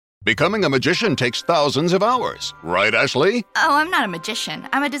Becoming a magician takes thousands of hours, right, Ashley? Oh, I'm not a magician.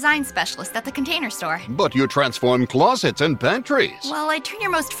 I'm a design specialist at the Container Store. But you transform closets and pantries. Well, I turn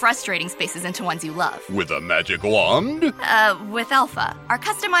your most frustrating spaces into ones you love. With a magic wand? With Elfa, our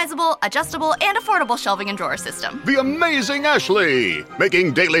customizable, adjustable, and affordable shelving and drawer system. The amazing Ashley!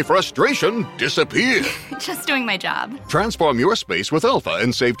 Making daily frustration disappear. Just doing my job. Transform your space with Elfa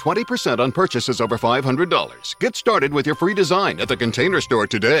and save 20% on purchases over $500. Get started with your free design at the Container Store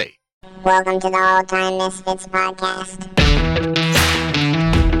today. Welcome to the Old Time Misfits podcast.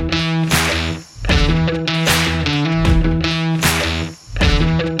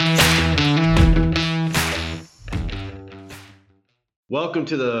 Welcome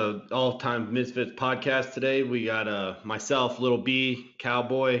to the All Time Misfits podcast. Today we got myself, Little B,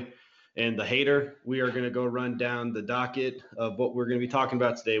 Cowboy, and the Hater. We are going to go run down the docket of what we're going to be talking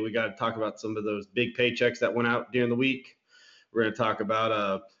about today. We got to talk about some of those big paychecks that went out during the week. We're going to talk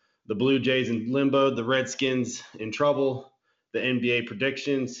about the Blue Jays in limbo, the Redskins in trouble, the NBA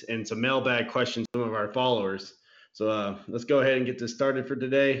predictions, and some mailbag questions from some of our followers. So let's go ahead and get this started for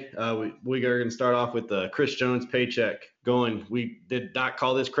today. We are going to start off with the Chris Jones paycheck going. We did not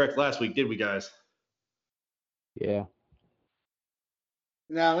call this correct last week, did we, guys? Yeah.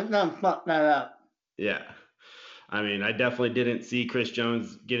 No, we done fucked that up. Yeah. I mean, I definitely didn't see Chris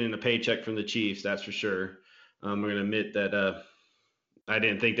Jones getting a paycheck from the Chiefs, that's for sure. We're going to admit that I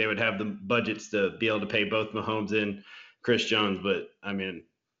didn't think they would have the budgets to be able to pay both Mahomes and Chris Jones, but I mean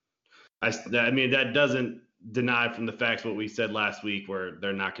that doesn't deny from the facts what we said last week, where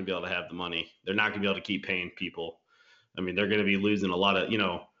they're not going to be able to have the money. They're not going to be able to keep paying people. I mean, they're going to be losing a lot of,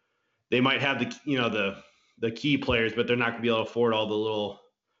 they might have the key players, but they're not going to be able to afford all the little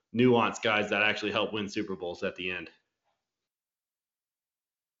nuanced guys that actually help win Super Bowls at the end.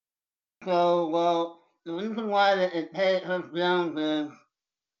 So, well, the reason why they paid Chris Jones is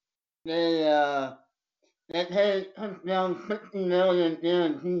they paid Chris Jones $60 million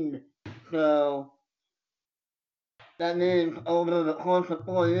guaranteed. So that means over the course of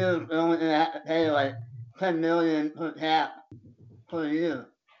 4 years, they're only going to have to pay like $10 million per cap per year.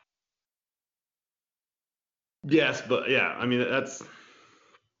 Yes, but yeah, I mean that's.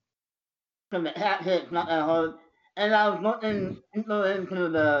 So the cap hit's not that hard. And I was looking into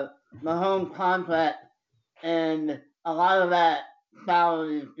the Mahomes contract, and a lot of that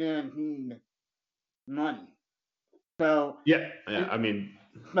salary is guaranteed money. So Yeah, I mean.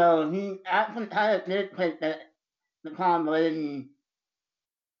 So he actually kind of did take the Tom Brady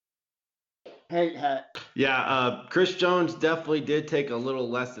pay cut. Yeah, Chris Jones definitely did take a little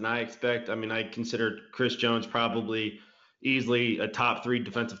less than I expect. I mean, I considered Chris Jones probably easily a top 3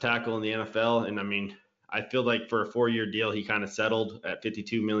 defensive tackle in the NFL. And I mean, I feel like for a 4-year deal, he kind of settled at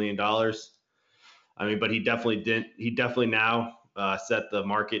 $52 million. I mean, but he definitely now set the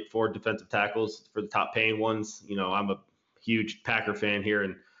market for defensive tackles for the top paying ones. I'm a huge Packer fan here,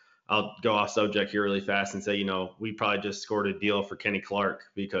 and I'll go off subject here really fast and say, we probably just scored a deal for Kenny Clark,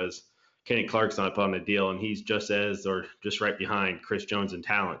 because Kenny Clark's not on a deal, and he's just right behind Chris Jones in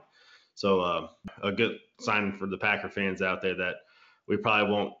talent. So a good sign for the Packer fans out there that we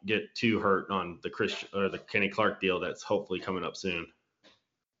probably won't get too hurt on the Kenny Clark deal that's hopefully coming up soon.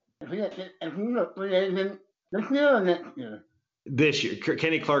 If he's a free agent this year or next year? This year.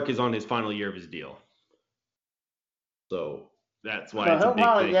 Kenny Clark is on his final year of his deal. So that's why it's a big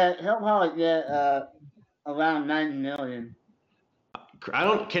thing. He'll probably get around $90 million.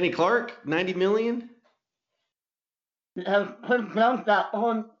 Kenny Clark, $90 million? Chris Jones got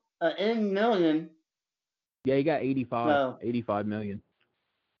 $80 million. Yeah, he got 85 million.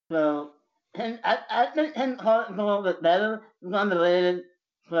 So I think Kenny Clark is a little bit better. He's underrated.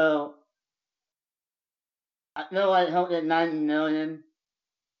 So I feel like he'll get $90 million.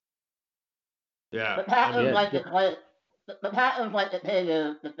 Yeah. The Packers like to pay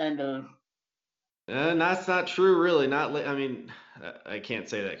their defenders. And that's not true, really. I mean, I can't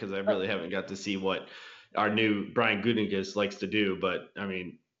say that because I really haven't got to see what our new Brian Gutekunst likes to do. But I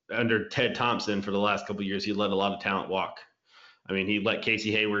mean, under Ted Thompson for the last couple of years, he let a lot of talent walk. I mean, he let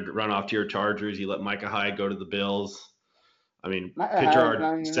Casey Hayward run off to your Chargers. He let Micah Hyde go to the Bills. I mean,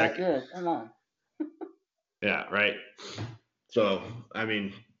 Pitchard second. Come on. Yeah, right. So, I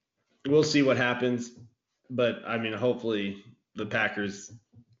mean, we'll see what happens. But, I mean, hopefully the Packers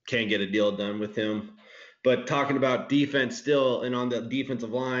can get a deal done with him. But talking about defense still, and on the defensive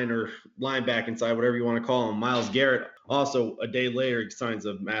line or linebacking side, whatever you want to call him, Myles Garrett also a day later signs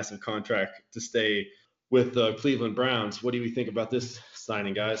a massive contract to stay with the Cleveland Browns. What do you think about this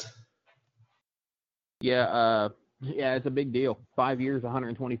signing, guys? Yeah, it's a big deal. 5 years,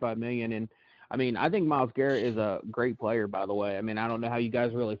 $125 million, and I mean, I think Myles Garrett is a great player, by the way. I mean, I don't know how you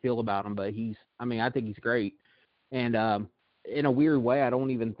guys really feel about him, but I think he's great. And in a weird way, I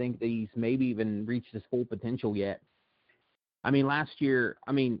don't even think that he's maybe even reached his full potential yet. I mean, last year,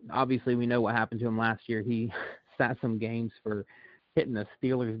 obviously we know what happened to him last year. He sat some games for hitting a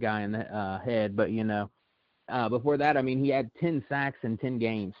Steelers guy in the head. But, before that, he had 10 sacks in 10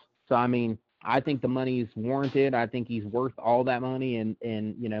 games. So, I think the money is warranted. I think he's worth all that money and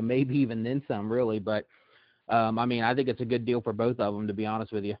maybe even then some, really. But, I think it's a good deal for both of them, to be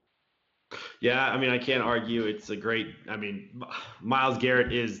honest with you. Yeah, I can't argue. It's a great – Myles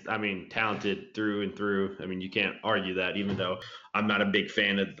Garrett is, talented through and through. You can't argue that, even though I'm not a big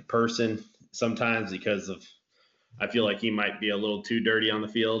fan of the person sometimes because of – I feel like he might be a little too dirty on the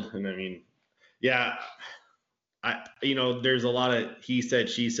field. And, there's a lot of he said,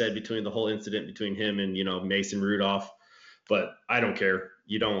 she said between the whole incident between him and, Mason Rudolph. But I don't care.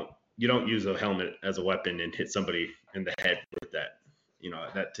 You don't use a helmet as a weapon and hit somebody in the head with that.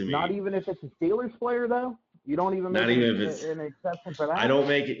 That to me. Not even if it's a Steelers player, though? You don't even make an exception for that? I don't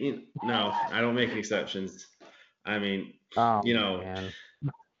make it. No, I don't make exceptions. Man.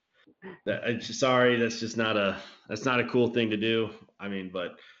 Sorry, that's not a cool thing to do.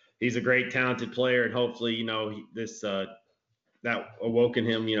 But he's a great, talented player, and hopefully, that awoken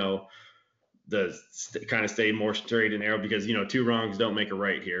him, kind of stay more straight and narrow because, 2 wrongs don't make a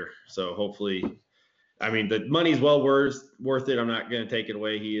right here. So hopefully. The money's well worth it. I'm not going to take it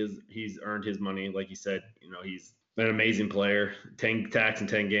away. He's earned his money. Like you said, he's an amazing player. 10 sacks in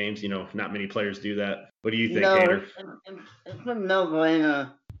 10 games. Not many players do that. What do you think, Hater? It's a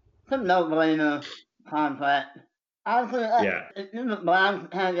no-brainer. It's a no-brainer contract. Honestly, if the Browns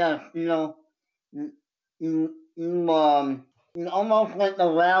had you almost went the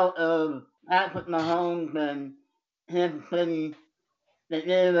route of Patrick Mahomes and Kansas City. They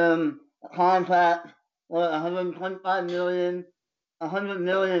gave him a contract. $125 million, $100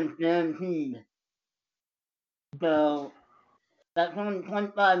 million guaranteed. So that's only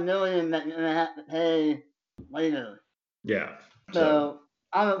 $25 million that you're gonna have to pay later. Yeah. So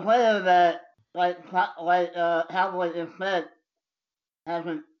I'm a player that, like Cowboy just said,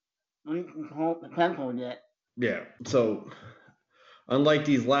 hasn't reached his whole potential yet. Yeah. So unlike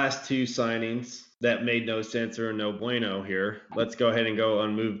these last 2 signings that made no sense or no bueno here, let's go ahead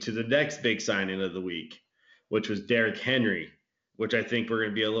and move to the next big signing of the week, which was Derrick Henry, which I think we're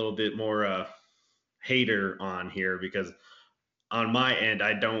going to be a little bit more hater on here because on my end,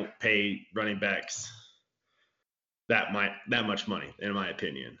 I don't pay running backs that much money, in my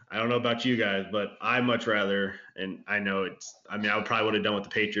opinion. I don't know about you guys, but I much rather, and I know I probably would have done what the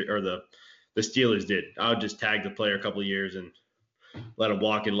Patriots or the Steelers did. I would just tag the player a couple of years and let him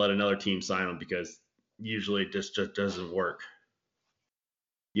walk and let another team sign him because usually it just doesn't work.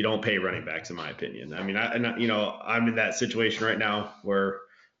 You don't pay running backs, in my opinion. I'm in that situation right now where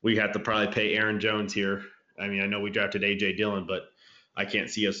we have to probably pay Aaron Jones here. I know we drafted A.J. Dillon, but I can't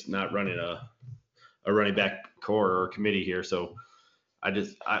see us not running a running back core or committee here. So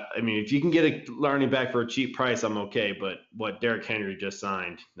if you can get a running back for a cheap price, I'm okay. But what Derrick Henry just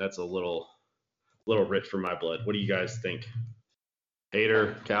signed, that's a little rich for my blood. What do you guys think?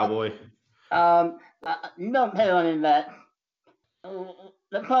 Hater, Cowboy? You don't pay running back.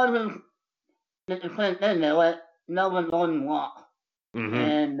 The problem is the same thing. They let Melvin Gordon walk. Mm-hmm.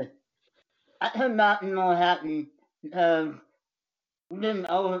 And I could not be more happy because we didn't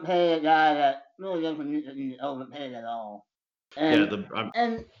overpay a guy that really doesn't need to be overpaid at all. And,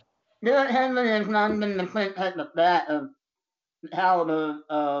 and Derrick Henry has not been the same type of bat of the caliber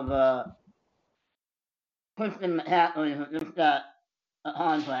of Christian McCaffrey, who just got a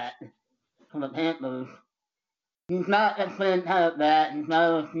contract for the Panthers. He's not the same type of bat. He's not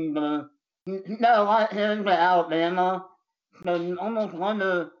a receiver. He's got a lot of hitters at Alabama. So you almost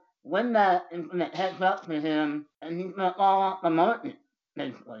wonder when that is going to catch up to him and he's going to fall off the market,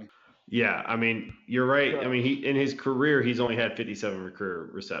 basically. Yeah, you're right. He in his career, he's only had 57 career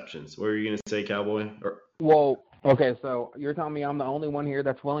receptions. What were you going to say, Cowboy? Well, okay, so you're telling me I'm the only one here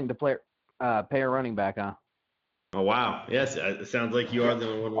that's willing to pay a running back, huh? Oh, wow. Yes, it sounds like you are the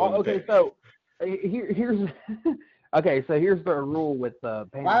only one. Okay, so here's here's the rule with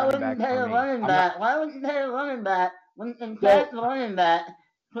paying Why running wouldn't back. you pay a running back? Why would you pay a running back when you pay the running back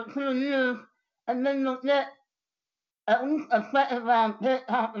for 2 years and then you'll get at least a second round pick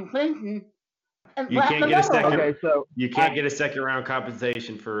compensation? You can't get a second. Okay, so you can't get a second round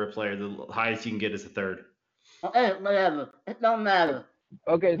compensation for a player. The highest you can get is a third. Okay, whatever. It don't matter.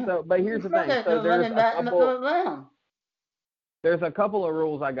 Okay, but here's the thing. So there's a couple of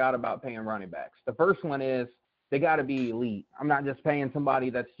rules I got about paying running backs. The first one is They got to be elite. I'm not just paying somebody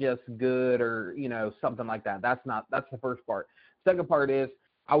that's just good or, something like that. That's the first part. Second part is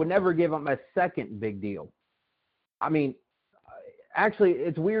I would never give him a second big deal. I mean, actually,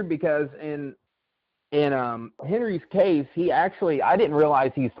 it's weird because in Henry's case, I didn't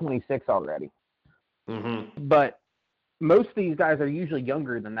realize he's 26 already. Mm-hmm. But most of these guys are usually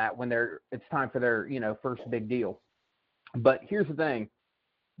younger than that when it's time for their, first big deal. But here's the thing.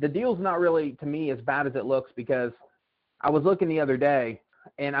 The deal's not really, to me, as bad as it looks because I was looking the other day,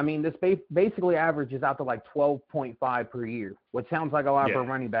 and, I mean, this basically averages out to like 12.5 per year, which sounds like a lot for a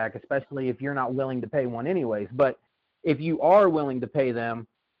running back, especially if you're not willing to pay one anyways. But if you are willing to pay them,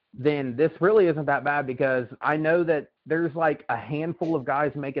 then this really isn't that bad because I know that there's like a handful of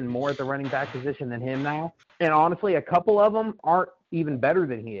guys making more at the running back position than him now. And honestly, a couple of them aren't even better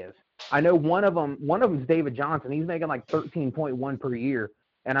than he is. I know one of them is David Johnson. He's making like 13.1 per year.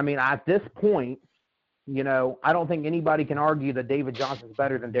 And I mean, at this point, I don't think anybody can argue that David Johnson's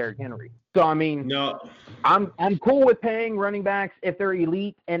better than Derrick Henry. So, I mean, no, I'm cool with paying running backs if they're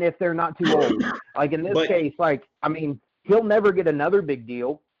elite and if they're not too old. Like in this case, like, I mean, he'll never get another big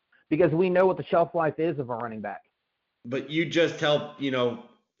deal because we know what the shelf life is of a running back. But you just help,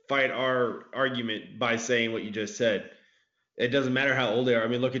 fight our argument by saying what you just said. It doesn't matter how old they are. I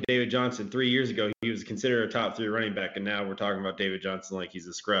mean, look at David Johnson. 3 years ago, he was considered a top 3 running back, and now we're talking about David Johnson like he's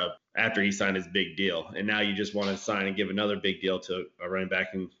a scrub after he signed his big deal. And now you just want to sign and give another big deal to a running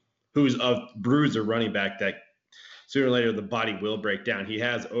back who's a bruiser running back that sooner or later the body will break down. He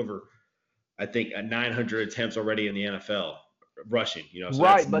has over, I think, 900 attempts already in the NFL rushing. So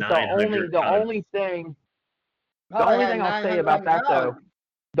right, but the only thing I'll say about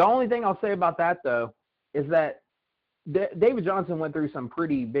that though is that David Johnson went through some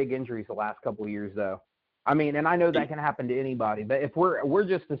pretty big injuries the last couple of years, though. I mean, and I know that can happen to anybody, but if we're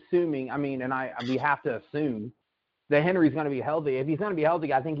just assuming, I mean, we have to assume that Henry's going to be healthy. If he's going to be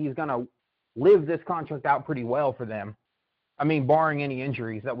healthy, I think he's going to live this contract out pretty well for them. I mean, barring any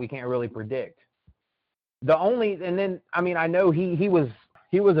injuries that we can't really predict. I know he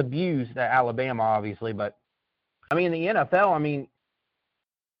was abused at Alabama, obviously, but I mean, in the NFL, I mean,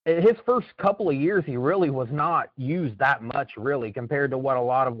 his first couple of years, he really was not used that much, really, compared to what a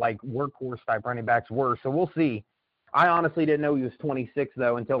lot of, like, workhorse-type running backs were. So we'll see. I honestly didn't know he was 26,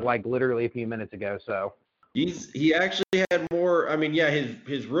 though, until, like, literally a few minutes ago. So he actually had more. I mean, yeah,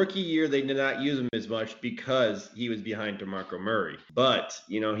 his rookie year, they did not use him as much because he was behind DeMarco Murray. But,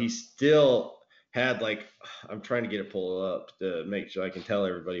 he still had, like, I'm trying to get it pulled up to make sure I can tell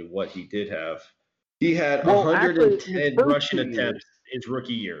everybody what he did have. He had 110 rushing attempts his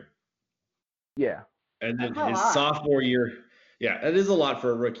rookie year. Yeah. And then his sophomore year, that is a lot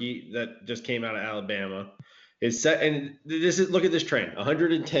for a rookie that just came out of Alabama. Look at this trend.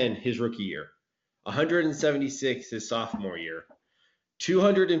 110 his rookie year. 176 his sophomore year.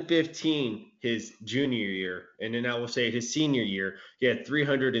 215 his junior year. And then I will say his senior year, he had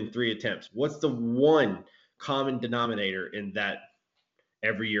 303 attempts. What's the one common denominator in that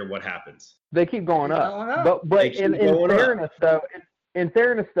every year what happens? They keep going up. But in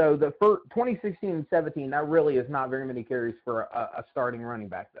fairness, though, the for 2016 and 17, that really is not very many carries for a starting running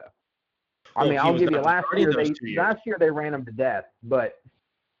back, though. I mean, I'll give you last year they ran him to death, but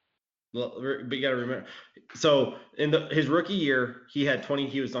you got to remember. So in his rookie year, he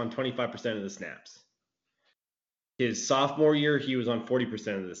was on 25% of the snaps. His sophomore year, he was on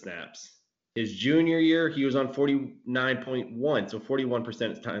 40% of the snaps. His junior year, he was on 49.1, so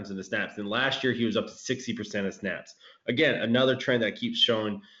 41% of times in the snaps. And last year, he was up to 60% of snaps. Again, another trend that keeps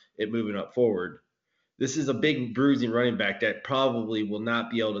showing it moving up forward. This is a big bruising running back that probably will not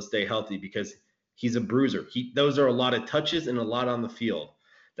be able to stay healthy because he's a bruiser. Those are a lot of touches and a lot on the field.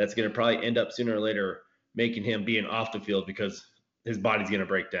 That's going to probably end up sooner or later making him being off the field because his body's going to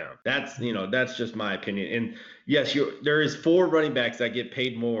break down. That's just my opinion. And yes, there is 4 running backs that get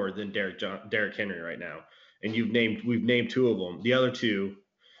paid more than Derrick Henry right now. And we've named 2 of them. The other 2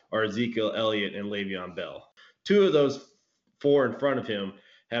 are Ezekiel Elliott and Le'Veon Bell. 2 of those 4 in front of him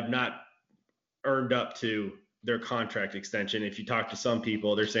have not earned up to their contract extension. If you talk to some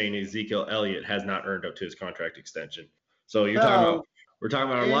people, they're saying Ezekiel Elliott has not earned up to his contract extension. So we're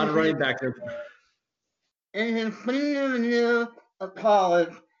talking about a lot of running backs. In his senior year of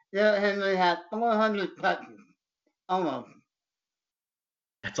college, Derrick Henry had 400 touches, almost.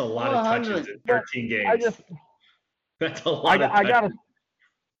 That's a lot of touches in 13 games. That's a lot of touches.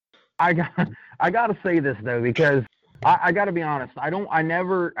 I gotta say this though, because I gotta be honest. I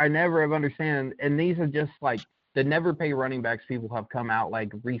never have understand, and these are just like the never pay running backs people have come out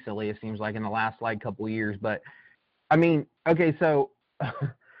like recently. It seems like in the last like couple of years, but I mean, okay, so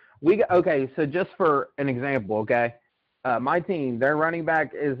Okay, so just for an example, okay, my team, their running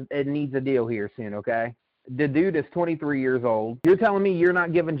back it needs a deal here soon, okay? The dude is 23 years old. You're telling me you're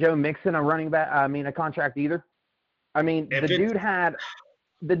not giving Joe Mixon a contract either? I mean, the dude had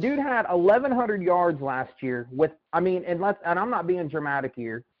 1,100 yards last year and I'm not being dramatic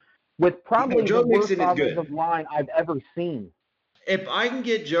here, with probably the worst offensive line I've ever seen. If I can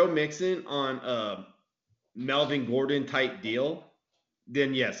get Joe Mixon on a Melvin Gordon type deal,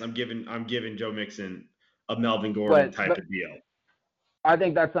 then yes, I'm giving Joe Mixon a Melvin Gordon type of deal. I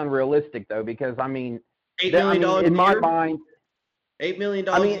think that's unrealistic though, because I mean, $8 million in my mind, $8 million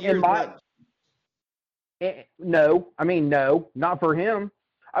a year. No, not for him.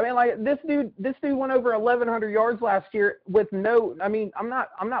 I mean, like this dude went over 1,100 yards last year with no. I mean, I'm not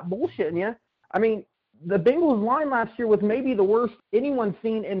bullshitting you. I mean, the Bengals line last year was maybe the worst anyone's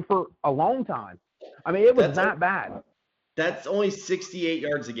seen in for a long time. I mean, it was that bad. That's only 68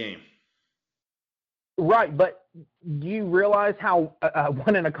 yards a game. Right, but do you realize how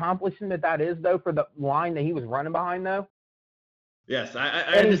what an accomplishment that is, though, for the line that he was running behind, though? Yes,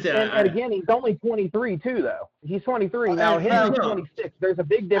 I understand. And again, he's only 23, too, though. He's 23. Now, him is 26. There's a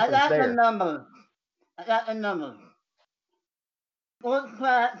big difference there. I got the numbers.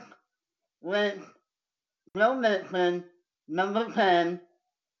 Quarterback with Joe Mixon, number 10,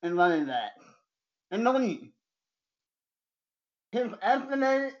 and running back. And the league. His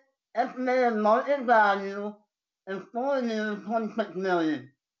estimated market value is $426 million.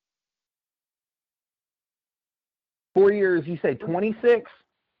 4 years, you say 26?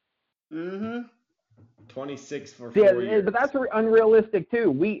 26 for 4 years. But that's unrealistic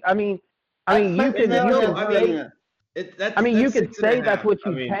too. You could say that's what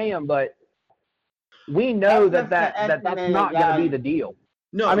you pay him, but we know that's not going to be the deal.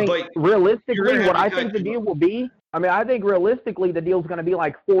 No, I mean, but realistically, what I think the deal will be, I think realistically the deal's going to be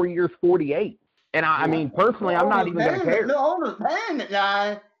like 4 years, 48. And I mean, personally, I'm not even going to care. You're overpaying the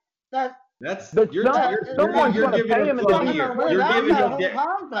guy. Someone's going to pay him in the year.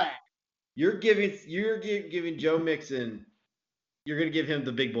 You're giving Joe Mixon. You're going to give him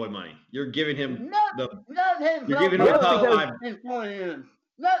the big boy money. You're giving him You're giving him the top 5.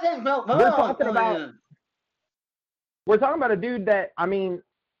 We're talking about a dude that I don't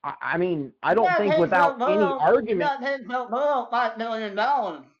think without any argument. $5 million.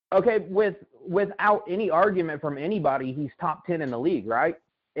 Okay, without any argument from anybody, he's top 10 in the league, right?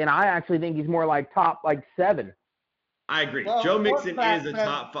 And I actually think he's more like top 7. I agree. Joe Mixon is a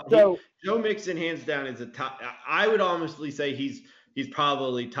top 5. Joe Mixon, hands down, is a top. I would honestly say he's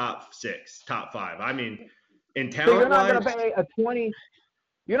probably top 6, top 5. I mean, in talent. So you're not going to pay a 20.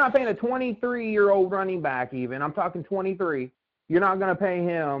 You're not paying a 23-year-old running back even. I'm talking 23. You're not going to pay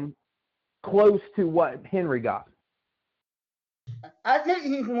him close to what Henry got. I think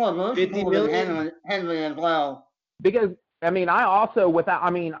he's more versatile than Henry as well. Because I also without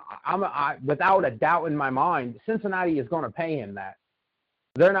a doubt in my mind, Cincinnati is going to pay him that.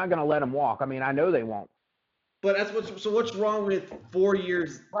 They're not going to let him walk. I know they won't. But what's wrong with 4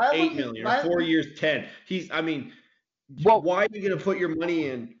 years, $8 million, or 4 years, 10? Why are you going to put your money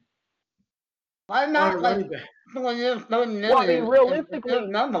in? Why not 4 years, $30 million?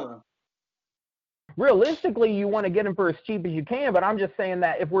 Realistically, you want to get him for as cheap as you can, but I'm just saying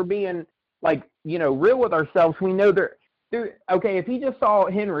that if we're being real with ourselves, we know okay, if he just saw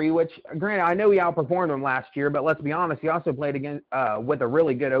Henry, which granted I know he outperformed him last year, but let's be honest, he also played against with a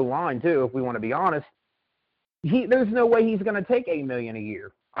really good O-line too, if we want to be honest. There's no way he's going to take $8 million a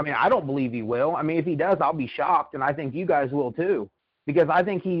year. I don't believe he will. If he does, I'll be shocked, and I think you guys will too, because I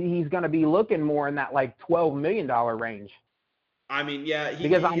think he's going to be looking more in that $12 million range.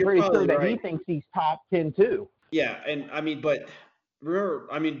 Because I'm pretty sure that he thinks he's top 10 too. Yeah, and but remember,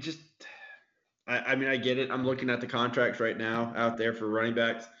 I get it. I'm looking at the contracts right now out there for running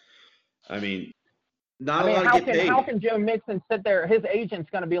backs. Not a lot get paid. How can Joe Mixon sit there? His agent's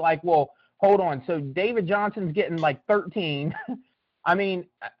going to be like, well, hold on. So David Johnson's getting 13.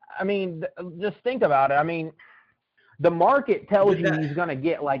 Just think about it. The market tells you he's going to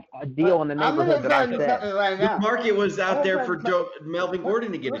get a deal in the neighborhood that I said. Right now. The market was out there for Melvin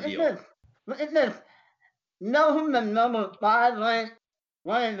Gordon to get a deal. Look at this. Know who the number 5 ranked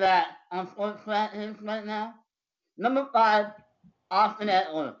running back on Sportsnet is right now? Number 5, Austin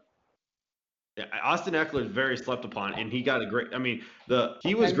Eckler. Yeah, Austin Eckler is very slept upon, and he got a great.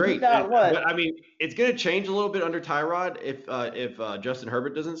 He was great. But it's going to change a little bit under Tyrod if Justin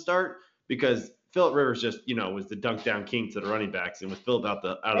Herbert doesn't start, because Phillip Rivers just was the dunk down king to the running backs, and with Phillip out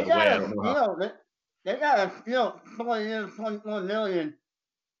of the way, I don't know how. They got to steal 4 years, $24 million.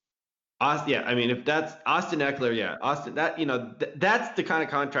 Yeah, I mean, if that's Austin Eckler, yeah, Austin, that's the kind of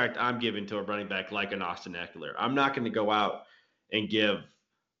contract I'm giving to a running back like an Austin Eckler. I'm not going to go out and give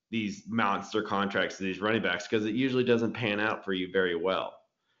these monster contracts to these running backs because it usually doesn't pan out for you very well.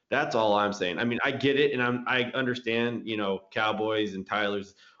 That's all I'm saying. I mean, I get it, and I understand, Cowboys and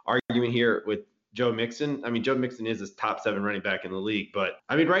Tyler's argument here with Joe Mixon. I mean, Joe Mixon is a top 7 running back in the league, but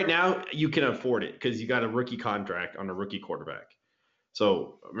I mean, right now you can afford it because you got a rookie contract on a rookie quarterback.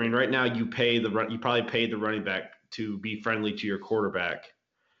 So, I mean, right now you probably paid the running back to be friendly to your quarterback.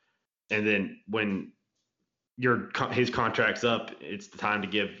 And then when his contract's up, it's the time to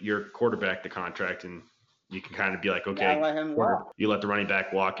give your quarterback the contract, and you can kind of be like, okay, you let the running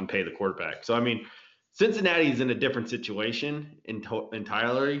back walk and pay the quarterback. So, I mean, Cincinnati's in a different situation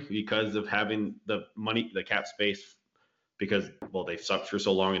entirely because of having the money, the cap space, because they've sucked for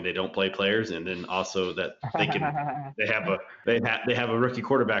so long and they don't play players, and then also that they have a rookie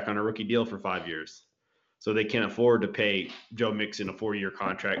quarterback on a rookie deal for 5 years, so they can't afford to pay Joe Mixon a 4-year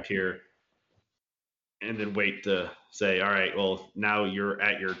contract here, and then wait to say, all right, well now you're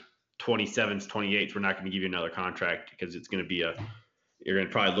at your 27th, 28th, we're not going to give you another contract because it's going to be you're going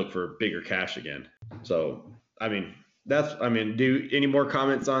to probably look for bigger cash again. So I mean do any more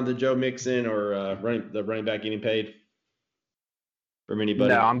comments on the Joe Mixon or the running back getting paid? From anybody?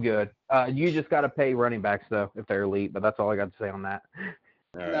 No, I'm good. You just got to pay running backs though if they're elite, but that's all I got to say on that.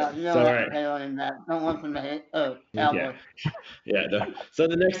 All right. Pay running back. Don't want them to hit. Cowboys. Yeah. So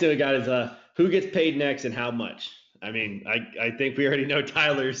the next thing we got is who gets paid next and how much. I mean, I think we already know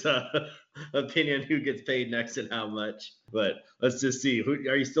Tyler's opinion who gets paid next and how much. But let's just see.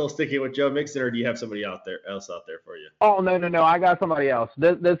 Are you still sticking with Joe Mixon, or do you have somebody else out there for you? Oh no! I got somebody else.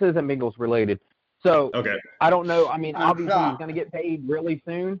 This isn't Bengals related. So okay. I don't know. I mean, obviously he's going to get paid really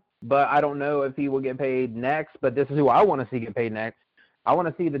soon, but I don't know if he will get paid next. But this is who I want to see get paid next. I want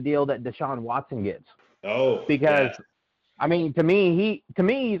to see the deal that Deshaun Watson gets. Oh, because I mean, to me,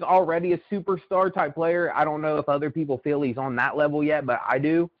 he's already a superstar type player. I don't know if other people feel he's on that level yet, but I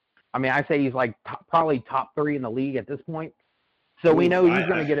do. I mean, I say he's like probably top 3 in the league at this point. So we know he's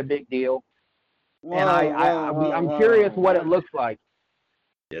going to get a big deal. I'm curious what it looks like.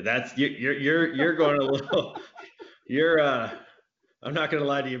 Yeah, that's you're going a little. I'm not gonna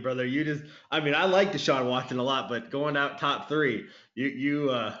lie to you, brother. I like Deshaun Watson a lot, but going out top 3,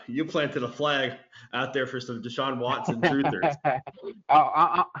 you planted a flag out there for some Deshaun Watson truthers.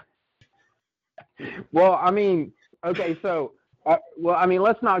 Well, I mean, okay, so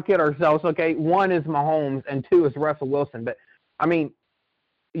let's not kid ourselves. Okay, 1 is Mahomes and 2 is Russell Wilson, but I mean,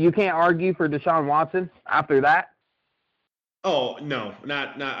 you can't argue for Deshaun Watson after that. Oh no,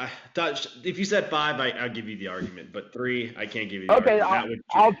 not. If you said 5, I'll give you the argument, but 3, I can't give you. Okay,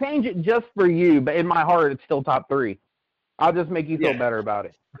 I'll change it just for you, but in my heart, it's still top 3. I'll just make you feel better about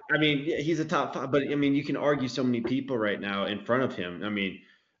it. I mean, he's a top 5, but I mean, you can argue so many people right now in front of him. I mean,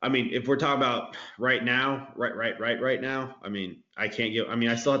 if we're talking about right now, right now, I mean, I can't give. I mean,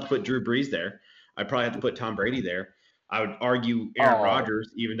 I still have to put Drew Brees there. I probably have to put Tom Brady there. I would argue Aaron Rodgers,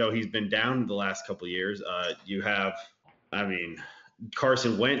 even though he's been down the last couple of years. You have. I mean,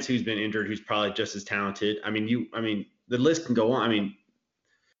 Carson Wentz, who's been injured, who's probably just as talented. I mean, the list can go on. I mean,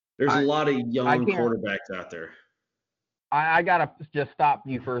 there's a lot of young quarterbacks out there. I got to just stop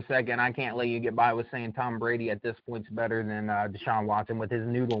you for a second. I can't let you get by with saying Tom Brady at this point is better than Deshaun Watson with his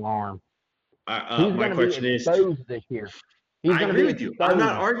noodle arm. My question is this year. I agree with you. I'm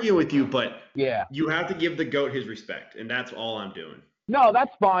not arguing with you, but you have to give the GOAT his respect, and that's all I'm doing. No,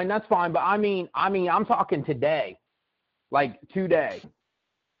 that's fine. But I mean, I'm talking today. Like today.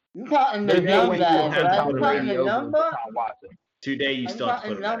 You're talking the number. Today you still have to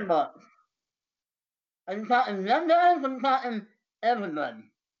put a number. I'm talking numbers. I'm talking everybody.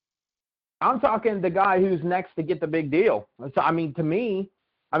 I'm talking the guy who's next to get the big deal. So I mean, to me,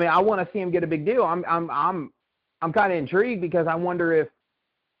 I want to see him get a big deal. I'm kind of intrigued because I wonder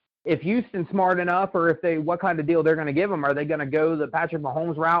if Houston's smart enough, or what kind of deal they're going to give him. Are they going to go the Patrick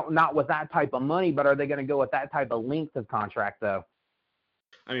Mahomes route, not with that type of money, but are they going to go with that type of length of contract, though?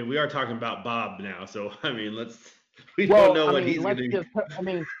 I mean, we are talking about Bob now, so I mean, don't know what he's going to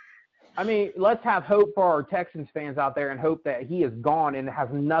do. Let's have hope for our Texans fans out there and hope that he is gone and has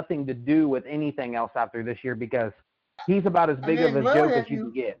nothing to do with anything else after this year, because he's about as big of a joke as you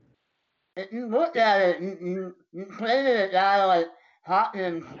can get. If you look at it, you traded a guy like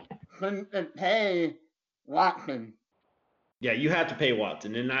Hopkins couldn't pay Watson. Yeah, you have to pay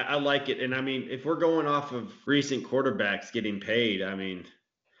Watson, and I like it. And I mean, if we're going off of recent quarterbacks getting paid, I mean,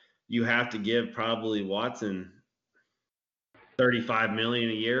 you have to give probably Watson $35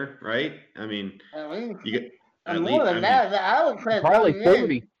 million a year, right? I mean, more than that. I would say probably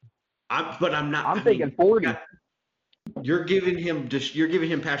 40. I'm not. I'm thinking 40. You're giving him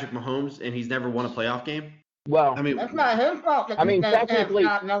Patrick Mahomes, and he's never won a playoff game. Well, I mean, That's not his fault. That I mean, the defense technically-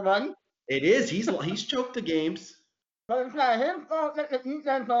 got nobody. it is. He's choked the games. But it's not his fault that the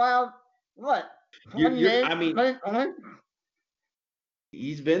defense allowed what? I mean, 28 points?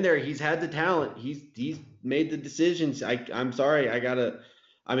 he's been there. He's had the talent. He's made the decisions. I'm sorry. I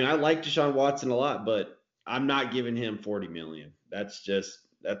like Deshaun Watson a lot, but I'm not giving him $40 million. That's a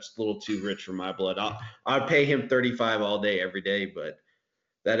little too rich for my blood. I'd pay him 35 all day, every day, but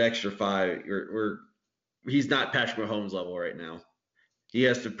that extra 5, he's not Patrick Mahomes level right now. He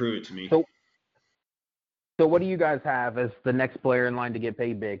has to prove it to me. So what do you guys have as the next player in line to get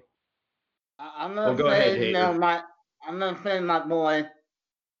paid big? I'm gonna go ahead, say, Hater. I'm gonna say my boy,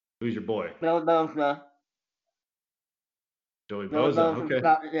 Who's your boy? Bill Bosa. Joey Bill Bosa. Bosa's Okay.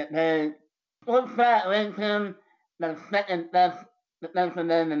 about to get paid. Footstrat ranks him the second best defensive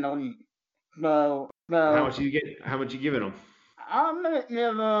end in the league. So How much you giving him? I'm gonna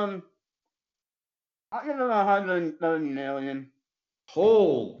give him. I'll give him 130 million.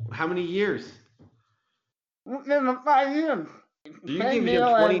 How many years? We'll give him 5 years. So you're Same giving him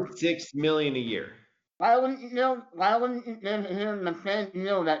deal as- $26 million a year. Why wouldn't you give him the same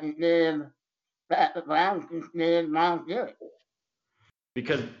deal that you gave that the Browns just gave Miles Garrett?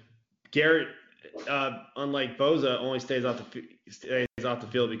 Because Garrett, unlike Bosa, only stays off the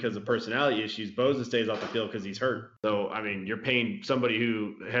field because of personality issues. Bosa stays off the field because he's hurt. So I mean, you're paying somebody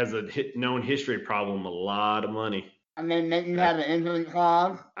who has a known history problem a lot of money. I mean, they can have an injury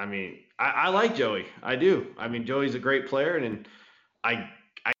clause. I mean, I like Joey. I do. I mean, Joey's a great player, and I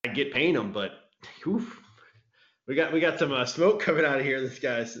get paying him, but we got some smoke coming out of here. This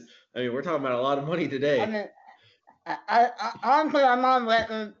guy's. I mean, we're talking about a lot of money today. I mean, I honestly, I'm on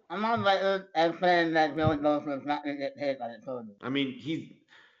record as saying that Joey Bosa is not going to get paid by the Chargers. I mean,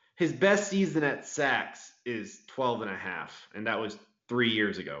 his best season at sacks is 12.5, and that was 3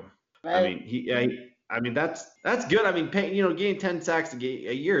 years ago. Right? I mean, that's good. I mean, getting 10 sacks a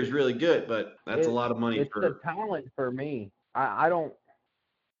year is really good, but that's a lot of money It's the talent for me. I don't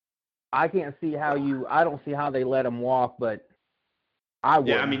see how they let him walk, but I would.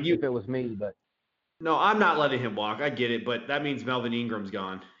 Yeah, I mean, if it was me, but No, I'm not letting him walk. I get it, but that means Melvin Ingram's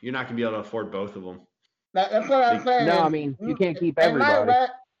gone. You're not gonna be able to afford both of them. That's what I'm saying. no, I mean you can't keep They might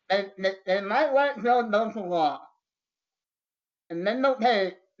everybody. they might let Joey Bosa walk, and then they'll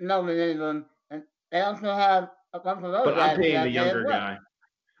pay Melvin Ingram, and they also have a bunch of other But guys. I'm paying that the they younger let. guy.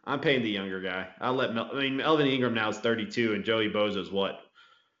 I'm paying the younger guy. I'll let Melvin Ingram now is 32, and Joey Bosa's what?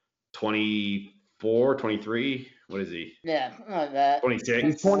 24, 23? What is he? Yeah, something like that. 26?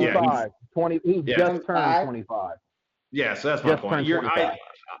 He's 25. He Yeah. just turned 25. 25. Yeah, so that's my Just point. turned You're, 25.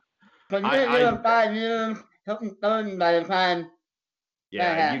 But I- you give him 5 years, he'll be 30 by the time.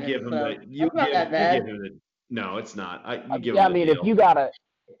 yeah, that you give him happens, the so you that's not give, that you bad. give him the no, it's not. You give Yeah, I him mean the if deal.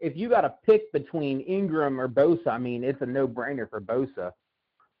 you got to pick between Ingram or Bosa, I mean it's a no-brainer for Bosa.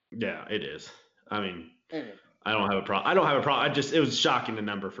 Yeah, it is. I mean, Mm. I don't have a problem. It was shocking the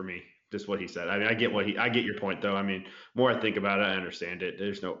number for me. Just what he said. I mean, I get your point though. I mean, more I think about it, I understand it.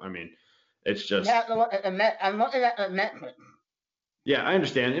 It's just. You have to look at I'm looking at the metrics. Yeah, I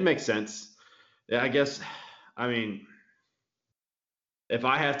understand. It makes sense. Yeah, I guess. I mean, if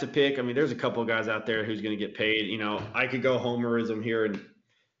I have to pick, I mean, there's a couple of guys out there who's going to get paid. You know, I could go homerism here and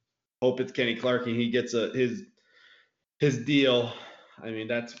hope it's Kenny Clark and he gets his deal. I mean,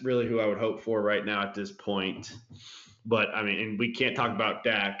 that's really who I would hope for right now at this point. But I mean, and we can't talk about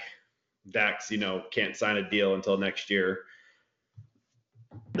Dak. Dak's, can't sign a deal until next year.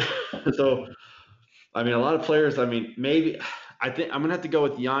 So, I mean, a lot of players. I mean, maybe I think I'm gonna have to go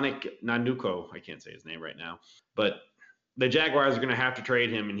with Yannick Nanuko. I can't say his name right now, but the Jaguars are gonna have to trade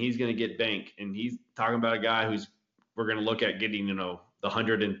him, and he's gonna get bank. And he's talking about a guy we're gonna look at getting, the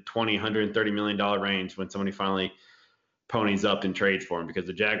 120, 130 million dollar range when somebody finally ponies up and trades for him, because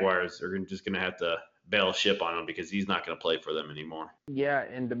the Jaguars are just gonna have to bail ship on him because he's not gonna play for them anymore. Yeah,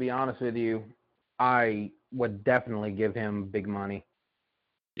 and to be honest with you, I would definitely give him big money.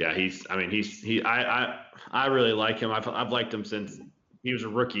 Yeah, I really like him. I've liked him since he was a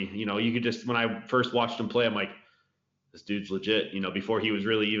rookie. You could just, when I first watched him play, I'm like, this dude's legit. Before he was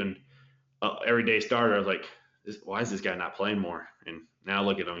really even everyday starter, I was like, why is this guy not playing more? And now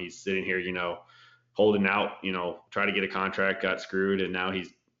look at him. He's sitting here, holding out, try to get a contract, got screwed, and now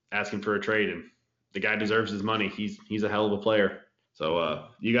he's asking for a trade. And the guy deserves his money. He's a hell of a player. So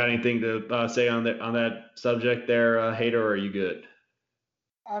you got anything to say on that subject there, Hater, or are you good?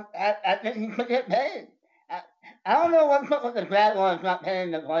 I think he could get paid. I don't know what's up with the Jaguars not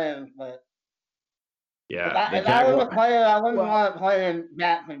paying the players, but Yeah, if I was a player, I wouldn't want to play in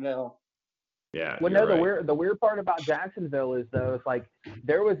Jacksonville. Yeah. Well, you're no, right. the weird part about Jacksonville is though, it's like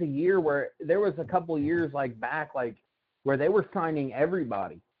there was a couple years like back like where they were signing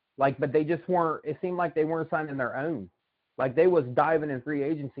everybody, like, but they just weren't. It seemed like they weren't signing their own. Like they was diving in free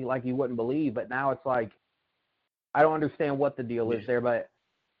agency like you wouldn't believe, but now it's like I don't understand what the deal is there, but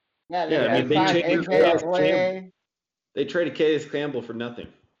Yeah, Yeah, I mean, they they signed traded AJ Calais Campbell. away. They traded Calais Campbell for nothing.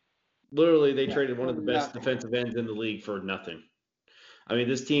 Literally, they Yeah, traded one of the best nothing. defensive ends in the league for nothing. I mean,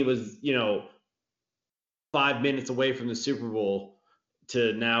 this team was, 5 minutes away from the Super Bowl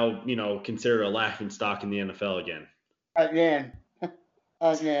to now, consider a laughing stock in the NFL again. Again.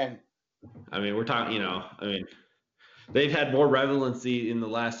 I mean, we're talking, they've had more relevancy in the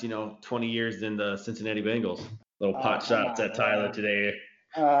last, 20 years than the Cincinnati Bengals. Little pot shots at Tyler today.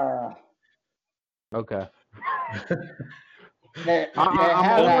 okay.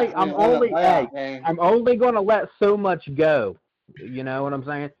 I'm only going to let so much go. You know what I'm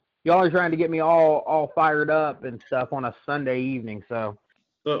saying? Y'all are trying to get me all fired up and stuff on a Sunday evening. So,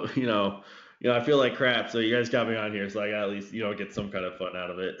 but I feel like crap. So you guys got me on here, so I got at least get some kind of fun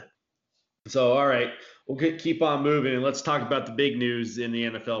out of it. So all right, we'll keep on moving and let's talk about the big news in the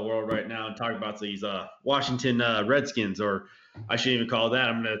NFL world right now and talk about these Washington Redskins, or I shouldn't even call it that.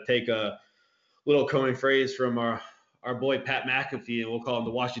 I'm going to take a little coin phrase from our boy Pat McAfee, and we'll call them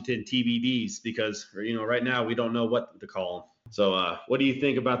the Washington TBDs because right now we don't know what to call them. So what do you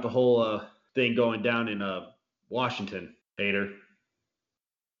think about the whole thing going down in Washington, Hader?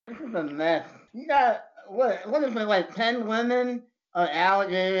 This is a mess. You got what is it, like 10 women are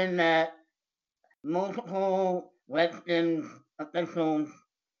alleging that multiple Redskins officials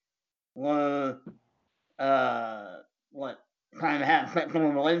were trying to have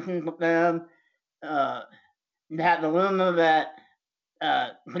sexual relations with them. You have the rumor that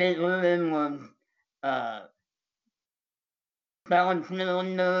St. Louis was selling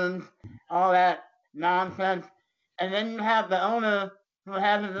cylinders, all that nonsense. And then you have the owner who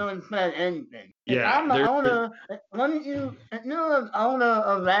hasn't really said anything. If I'm the owner, if you're the owner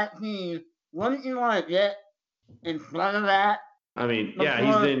of that team, wouldn't you want to get in front of that? I mean,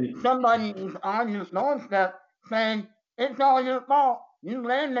 yeah, somebody is on your doorstep saying, it's all your fault. You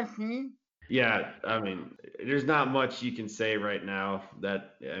ran this team. Yeah, I mean, there's not much you can say right now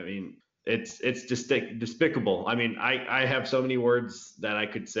it's just despicable. I mean, I have so many words that I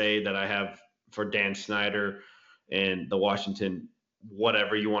could say that I have for Dan Snyder and the Washington,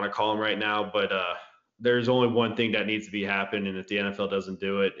 whatever you want to call them right now. But there's only one thing that needs to be happening. And if the NFL doesn't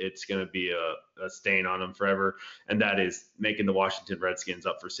do it, it's going to be a stain on them forever. And that is making the Washington Redskins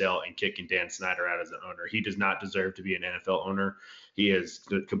up for sale and kicking Dan Snyder out as an owner. He does not deserve to be an NFL owner. He has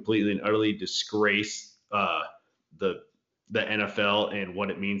completely and utterly disgraced the NFL and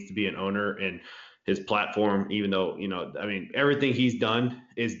what it means to be an owner and his platform, even though, everything he's done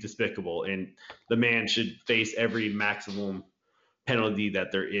is despicable and the man should face every maximum penalty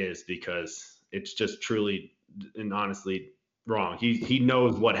that there is because it's just truly and honestly wrong. He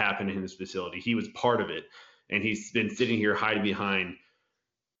knows what happened in his facility. He was part of it. And he's been sitting here hiding behind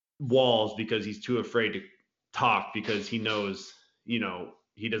walls because he's too afraid to talk because he knows, he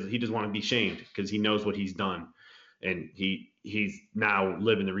doesn't want to be shamed because he knows what he's done. And he's now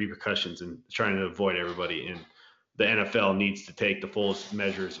living the repercussions and trying to avoid everybody. And the NFL needs to take the fullest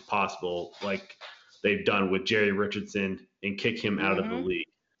measures possible, like they've done with Jerry Richardson, and kick him out of the league.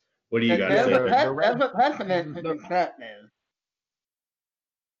 What do you guys think? There's a precedent to that, man.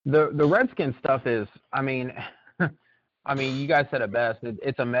 The Redskins stuff is, you guys said it best.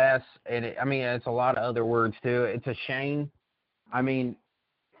 It's a mess, and it's a lot of other words too. It's a shame.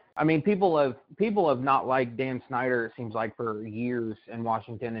 People have not liked Dan Snyder, it seems like, for years in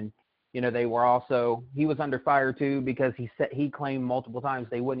Washington, and he was under fire too because he claimed multiple times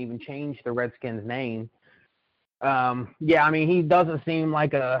they wouldn't even change the Redskins name. He doesn't seem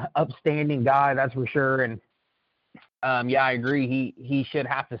like a upstanding guy, that's for sure. And I agree. He should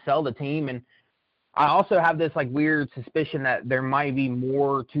have to sell the team. And I also have this like weird suspicion that there might be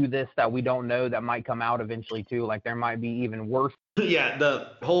more to this that we don't know that might come out eventually too. Like there might be even worse. Yeah,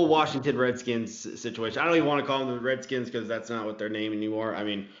 the whole Washington Redskins situation. I don't even want to call them the Redskins because that's not what their name anymore.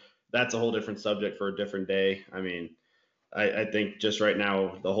 That's a whole different subject for a different day. I think just right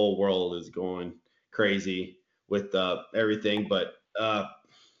now the whole world is going crazy with everything. But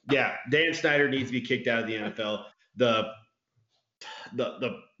Dan Snyder needs to be kicked out of the NFL. The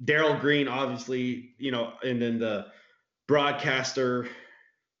Darrell Green, obviously, and then the broadcaster.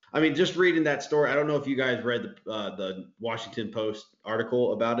 Just reading that story, I don't know if you guys read the Washington Post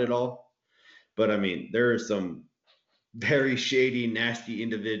article about it all, but there are some very shady, nasty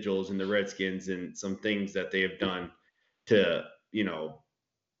individuals in the Redskins and some things that they have done to,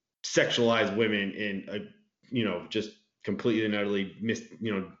 sexualize women and just completely and utterly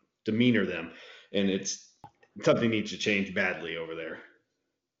demeanor them, and it's something needs to change badly over there.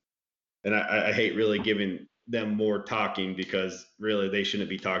 And I hate really giving them more talking because really they shouldn't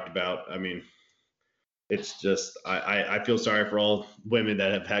be talked about. I mean, it's just I feel sorry for all women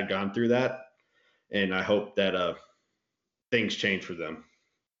that have gone through that, and I hope that things change for them.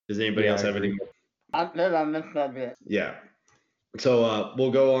 Does anybody else have any? I'm good on this subject. Yeah. So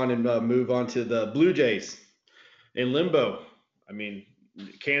we'll go on and move on to the Blue Jays in limbo. I mean,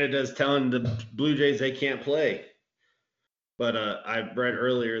 Canada's telling the Blue Jays they can't play. But I read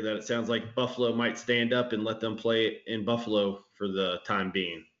earlier that it sounds like Buffalo might stand up and let them play in Buffalo for the time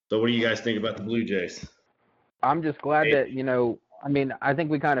being. So what do you guys think about the Blue Jays? I'm just glad that, I mean, I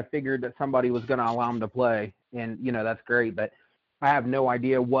think we kind of figured that somebody was going to allow them to play, and, that's great. But I have no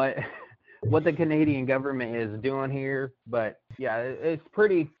idea what the Canadian government is doing here. But, yeah, it's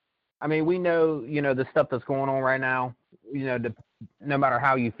pretty – I mean, we know, the stuff that's going on right now, no matter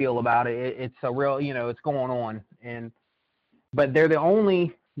how you feel about it, it's a real, it's going on. But they're the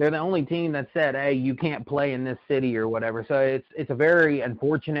only team that said, hey, you can't play in this city or whatever. So it's a very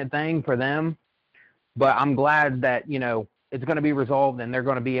unfortunate thing for them. But I'm glad that, it's going to be resolved and they're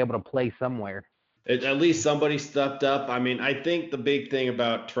going to be able to play somewhere. At least somebody stepped up. I mean, I think the big thing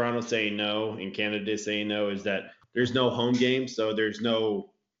about Toronto saying no and Canada saying no is that there's no home games, so there's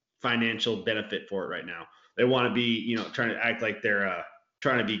no financial benefit for it right now. They want to be, trying to act like they're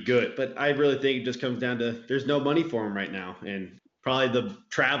trying to be good. But I really think it just comes down to there's no money for them right now, and probably the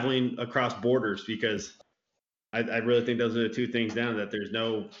traveling across borders, because I really think those are the two things down, that there's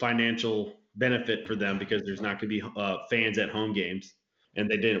no financial benefit for them because there's not going to be fans at home games, and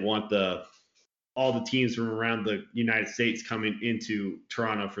they didn't want all the teams from around the United States coming into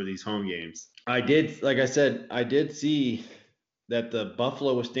Toronto for these home games. Like I said, I did see that the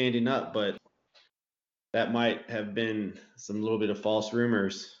Buffalo was standing up, but that might have been some little bit of false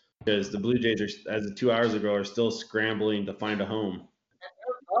rumors, because the Blue Jays are, as of 2 hours ago, are still scrambling to find a home.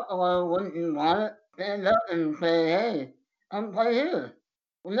 Buffalo wouldn't want it. Stand up and say, hey, come play here.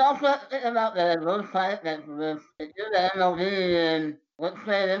 We also think about the road fight that's with the MLB, and let's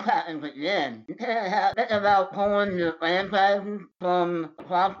say this happens again. You can't think about pulling your franchises from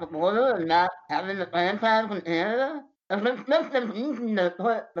across the border and not having the franchise in Canada. It's just as easy to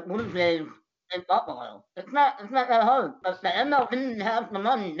put the Blue Jays in Buffalo. It's not that hard. But the MLB didn't have the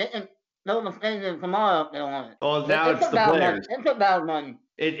money. They can build a stadium tomorrow if they want it. Oh, now it's the players. It's about money.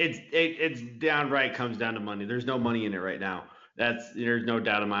 It's downright comes down to money. There's no money in it right now. There's no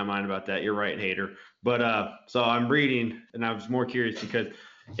doubt in my mind about that. You're right, Hater. But so I'm reading, and I was more curious because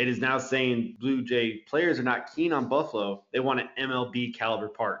it is now saying Blue Jay players are not keen on Buffalo. They want an MLB caliber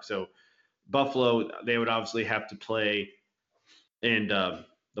park. So Buffalo, they would obviously have to play in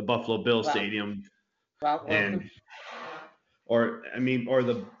the Buffalo Bills Stadium, or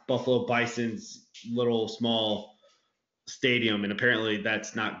the Buffalo Bison's little small stadium, and apparently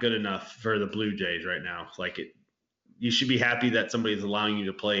that's not good enough for the Blue Jays right now. You should be happy that somebody's allowing you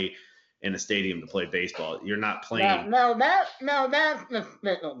to play in a stadium to play baseball. You're not playing. No, that's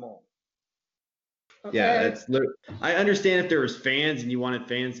despicable. Okay. Yeah, I understand if there was fans and you wanted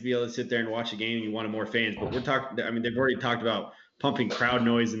fans to be able to sit there and watch a game and you wanted more fans, but we're talking. I mean, they've already talked about pumping crowd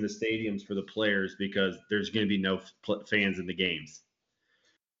noise in the stadiums for the players because there's going to be no fans in the games.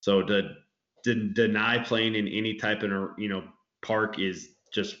 So to deny playing in any type of park is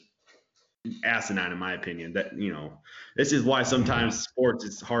just asinine in my opinion. That this is why sometimes sports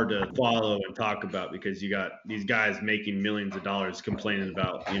is hard to follow and talk about, because you got these guys making millions of dollars complaining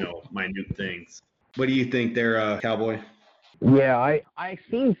about minute things. What do you think there, Cowboy? Yeah, I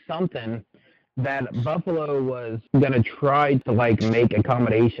seen something that Buffalo was gonna try to make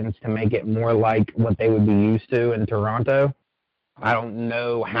accommodations to make it more like what they would be used to in Toronto. I don't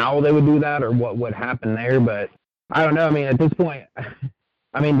know how they would do that or what would happen there, but I don't know. I mean, at this point,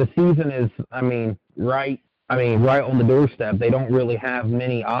 the season is, right on the doorstep. They don't really have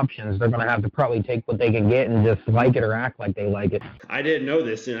many options. They're going to have to probably take what they can get and just like it or act like they like it. I didn't know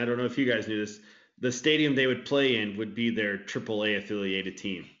this, and I don't know if you guys knew this. The stadium they would play in would be their AAA affiliated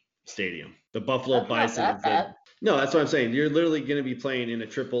team stadium. The Buffalo Bison. No, that's what I'm saying. You're literally going to be playing in a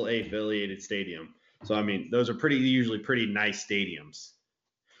AAA affiliated stadium. So, those are usually pretty nice stadiums.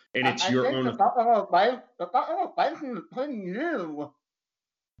 And it's your own. The Buffalo Bison is pretty new.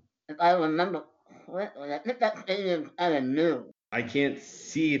 If I remember correctly, I think that stadium's kind of new. I can't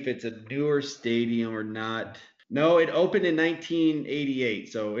see if it's a newer stadium or not. No, it opened in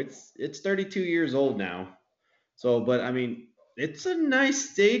 1988, so it's 32 years old now. So, but it's a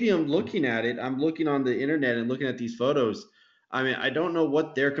nice stadium looking at it. I'm looking on the internet and looking at these photos. I mean, I don't know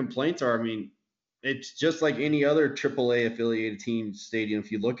what their complaints are. I mean, it's just like any other AAA affiliated team stadium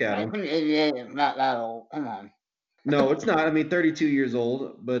if you look at them. 1988 is not that old. Come on. No, it's not. I mean, 32 years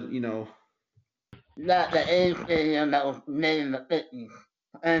old, but Not the A stadium that was made in the 50s.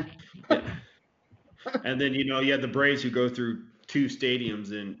 And then you had the Braves who go through 2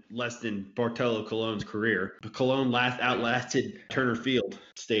 stadiums in less than Bartolo Colon's career. Colon outlasted Turner Field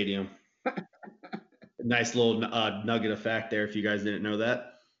Stadium. Nice little nugget of fact there if you guys didn't know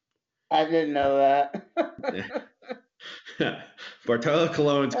that. I didn't know that. Bartolo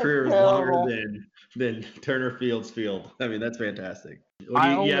Colon's career is longer than Turner Field's field. I mean, that's fantastic.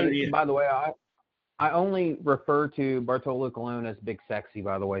 By the way, I only refer to Bartolo Colon as Big Sexy,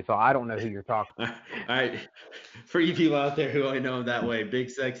 by the way, so I don't know who you're talking about. All right. For you people out there who only know him that way, Big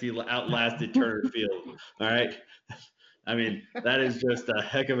Sexy outlasted Turner Field. All right. I mean, that is just a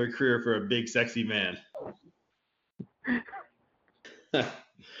heck of a career for a big, sexy man.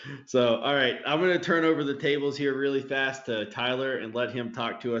 So, all right, I'm going to turn over the tables here really fast to Tyler and let him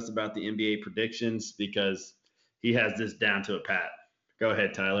talk to us about the NBA predictions because he has this down to a pat. Go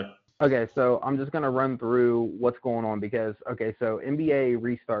ahead, Tyler. Okay, so I'm just going to run through what's going on because, so NBA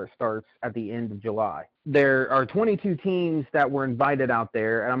restart starts at the end of July. There are 22 teams that were invited out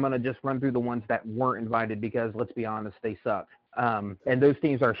there, and I'm going to just run through the ones that weren't invited because, let's be honest, they suck. And those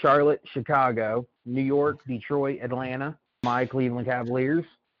teams are Charlotte, Chicago, New York, Detroit, Atlanta, my Cleveland Cavaliers,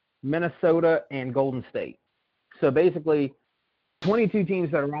 Minnesota, and Golden State. So basically, 22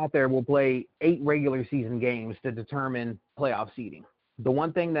 teams that are out there will play 8 regular season games to determine playoff seeding. The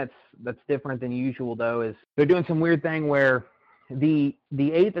one thing that's different than usual, though, is they're doing some weird thing where the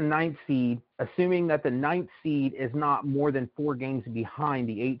 8th and 9th seed, assuming that the 9th seed is not more than 4 games behind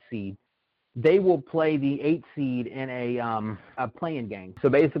the 8th seed, they will play the 8th seed in a play-in game. So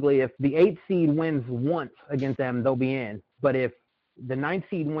basically, if the 8th seed wins once against them, they'll be in. But if the 9th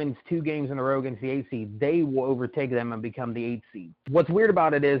seed wins 2 games in a row against the 8th seed, they will overtake them and become the 8th seed. What's weird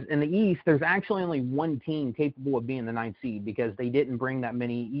about it is in the East, there's actually only one team capable of being the 9th seed because they didn't bring that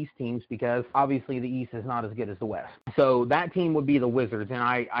many East teams because obviously the East is not as good as the West. So that team would be the Wizards, and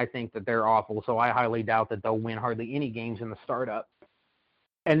I think that they're awful, so I highly doubt that they'll win hardly any games in the startup.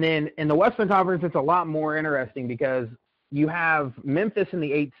 And then in the Western Conference, it's a lot more interesting because you have Memphis in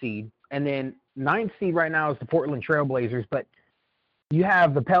the 8th seed, and then 9th seed right now is the Portland Trailblazers, but you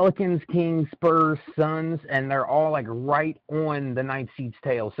have the Pelicans, Kings, Spurs, Suns, and they're all like right on the 9th seed's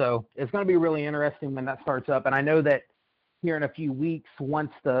tail. So it's going to be really interesting when that starts up. And I know that here in a few weeks,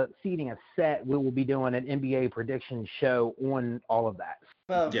 once the seeding is set, we will be doing an NBA prediction show on all of that.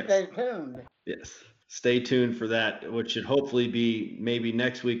 Well, Yes. stay tuned. Yes. Stay tuned for that, which should hopefully be maybe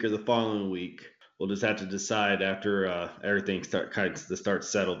next week or the following week. We'll just have to decide after everything starts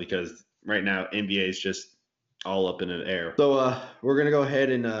settle because right now NBA is just all up in the air. So we're going to go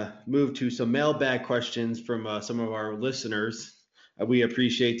ahead and move to some mailbag questions from some of our listeners. We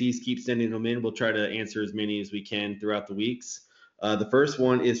appreciate these. Keep sending them in. We'll try to answer as many as we can throughout the weeks. The first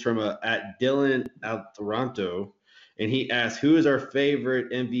one is from at Dylan out Toronto, and he asks, who is our favorite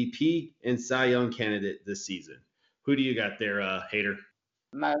MVP and Cy Young candidate this season? Who do you got there, Hater?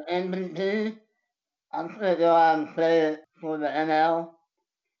 My MVP, I'm going to go out and say it for the NL.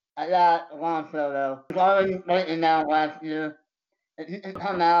 I got Alonso, though. He's already breaking down last year. If he can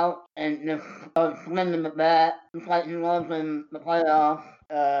come out and just swinging the bat, just like he was in the playoffs,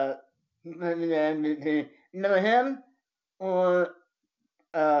 he's going to be the MVP. Either him or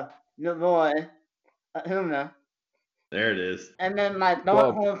your boy, Acuna. There it is. And then my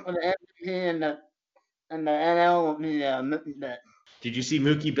dark horse for the MVP and the NL will be Mookie Betts. Did you see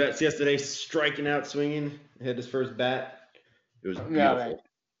Mookie Betts yesterday striking out, swinging, hit his first bat? It was beautiful. Yeah, right.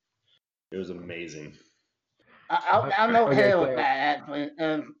 It was amazing. I'm okay with that, actually.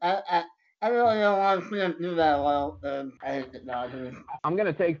 I really don't want to see him do that well. I hate the Dodgers. I'm going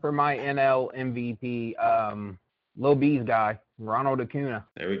to take for my NL MVP, Lil B's guy, Ronald Acuna.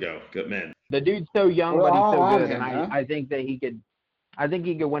 There we go. Good man. The dude's so young, We're but he's all so on good, him, and huh? I think that he could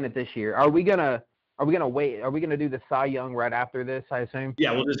win it this year. Are we gonna wait? Are we gonna do the Cy Young right after this? I assume.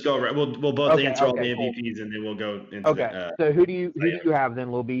 Yeah, we'll just go right. We'll both answer all the cool. MVPs, and then we'll go into Okay. So who do you Young. have then,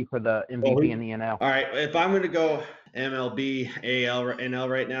 Lil B, for the MVP and the NL? All right. If I'm going to go MLB, AL, NL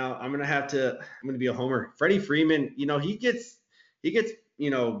right now, I'm going to be a homer. Freddie Freeman, he gets,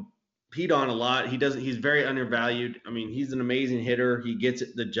 peed on a lot. He's very undervalued. I mean, he's an amazing hitter. He gets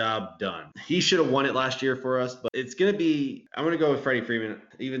the job done. He should have won it last year for us, but I'm going to go with Freddie Freeman,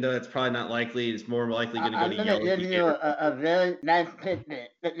 even though that's probably not likely. It's more likely going to go to I'm yellow. going to give you a very nice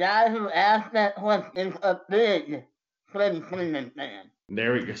tidbit. The guy who asked that question is a big Freddie Freeman fan.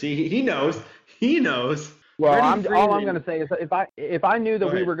 There we go. See, he knows. He knows. Well, Freddie all I'm Freeman- going to say is if I knew that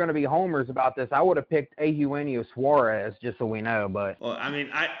Go we ahead. were going to be homers about this, I would have picked Eugenio Suarez, just so we know. But Well, I mean,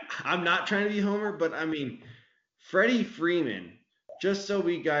 I'm not trying to be Homer, but I mean, Freddie Freeman, just so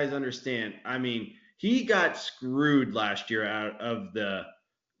we guys understand, I mean, he got screwed last year out of the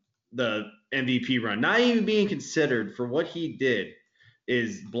MVP run. Not even being considered for what he did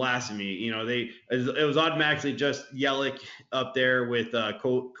is blasphemy. You know, it was automatically just Yelich up there with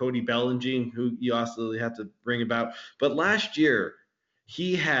Cody Bellinger, who you also have to bring about. But last year,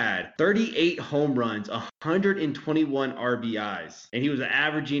 he had 38 home runs, 121 RBIs, and he was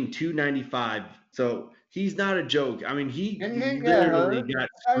averaging 295. So he's not a joke. I mean, he Didn't he get literally hurt? got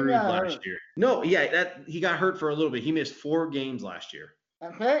I screwed got last hurt. year. No, yeah, he got hurt for a little bit. He missed 4 games last year.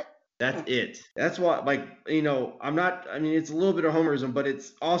 That's it? That's it. That's why, like, you know, it's a little bit of homerism, but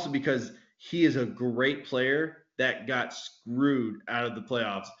it's also because he is a great player that got screwed out of the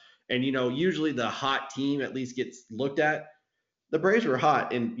playoffs. And, you know, usually the hot team at least gets looked at. The Braves were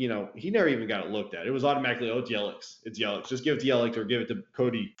hot, and, you know, he never even got it looked at. It was automatically, it's Yelich. It's Yelich. Just give it to Yelich or give it to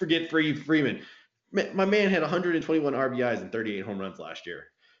Cody. Forget Freeman. My man had 121 RBIs and 38 home runs last year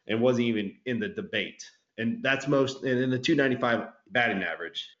and wasn't even in the debate. And that's most in the 295 batting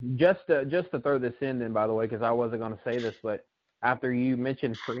average. just to throw this in, then, by the way, because I wasn't going to say this, but after you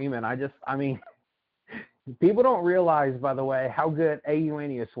mentioned Freeman, I mean, people don't realize, by the way, how good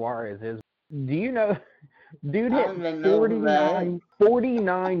Eugenio Suarez is. Do you know? Dude I hit don't even know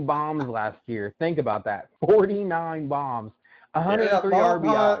 49 bombs last year. Think about that. 49 bombs. 103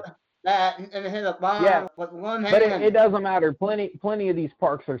 RBIs. And hit a bomb Yeah, with one But hand. it doesn't matter. Plenty of these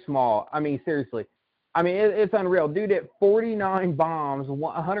parks are small. I mean, seriously. I mean, it's unreal. Dude hit 49 bombs,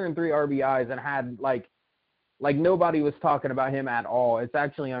 103 RBIs, and had, like nobody was talking about him at all. It's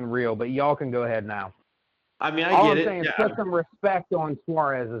actually unreal, but y'all can go ahead now. I mean, I all get I'm it. saying is Yeah. put some respect on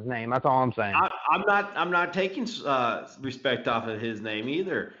Suarez's name. That's all I'm saying. I'm not taking respect off of his name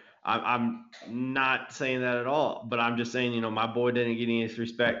either. I'm not saying that at all. But I'm just saying, you know, my boy didn't get any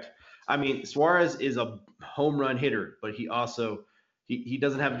respect. I mean, Suarez is a home run hitter, but he also he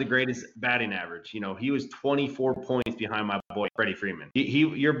doesn't have the greatest batting average. You know, he was 24 points behind my boy Freddie Freeman.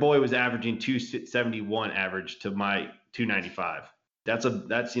 Your boy was averaging 271 average to my 295. That's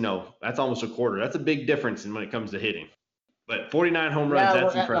almost a quarter. That's a big difference when it comes to hitting. But 49 home runs,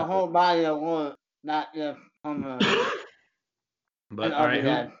 that's the incredible. whole body of work, not just home run. But all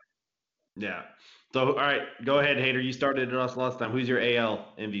right, yeah. So all right, go ahead, Hater. You started it us last time. Who's your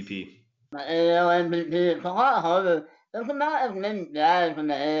AL MVP? My AL MVP, it's a lot harder. There's not as many guys in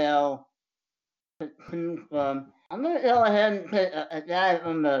the AL to choose from. I'm going to go ahead and pick a guy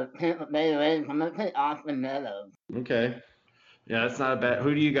from the Tampa Bay Rays. I'm going to pick Austin Meadows. Okay. Yeah, that's not a bad.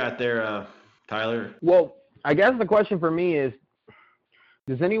 Who do you got there, Tyler? Well, I guess the question for me is,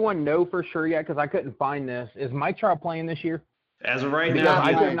 does anyone know for sure yet? Because I couldn't find this. Is Mike Trout playing this year? As of right Because now,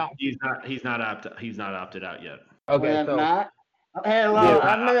 I could not. he's not opted out yet. Okay, Well, so not. Okay, well, Yeah.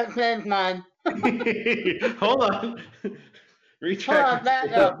 I'm going to change mine. Hold on. Hold on, Retract.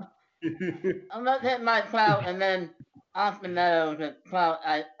 back up. I'm going to pick Mike Trout and then Austin Meadows and Trout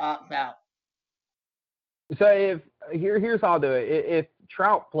opts out. So here's how I'll do it. If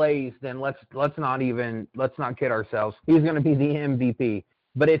Trout plays, then let's not kid ourselves. He's going to be the MVP.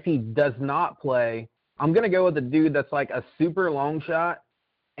 But if he does not play, I'm going to go with a dude that's like a super long shot,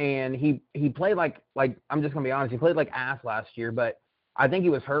 and he played like I'm just going to be honest, he played like ass last year, but I think he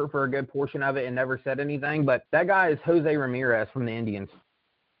was hurt for a good portion of it and never said anything. But that guy is Jose Ramirez from the Indians.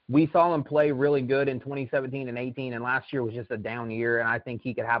 We saw him play really good in 2017 and 18, and last year was just a down year, and I think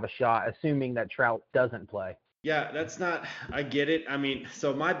he could have a shot, assuming that Trout doesn't play. Yeah, that's not – I get it. I mean,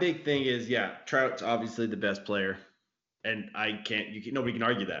 so my big thing is, yeah, Trout's obviously the best player, and nobody can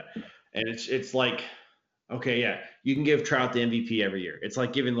argue that. And it's like, okay, yeah, you can give Trout the MVP every year. It's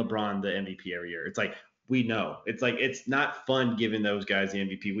like giving LeBron the MVP every year. It's like we know. It's like it's not fun giving those guys the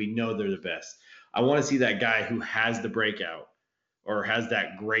MVP. We know they're the best. I want to see that guy who has the breakout or has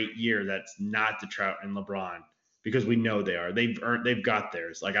that great year that's not the Trout and LeBron, because we know they are. They've got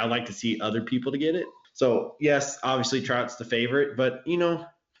theirs. Like, I like to see other people to get it. So, yes, obviously Trout's the favorite, but, you know,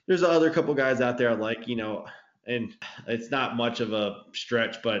 there's other couple guys out there I like, you know, and it's not much of a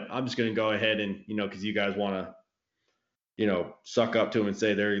stretch, but I'm just going to go ahead and, you know, because you guys want to, you know, suck up to them and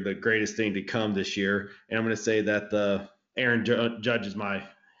say they're the greatest thing to come this year. And I'm going to say that Aaron Judge is my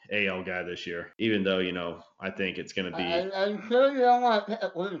AL guy this year, even though, you know, I think it's going to be. I'm sure you don't want to pick a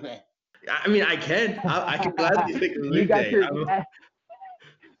Blue Jay. I mean, I can gladly pick a You got Blue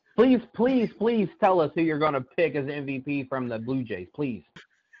your. Please tell us who you're going to pick as MVP from the Blue Jays, please.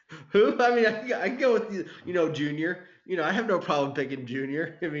 Who? I mean, I can go with, you know, Junior. You know, I have no problem picking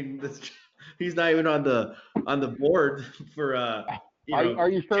Junior. I mean, He's not even on the board for Are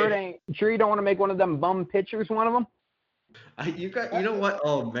you sure you don't want to make one of them bum pitchers one of them? You know what?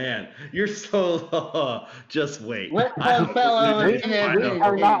 Oh man, you're so just wait. What We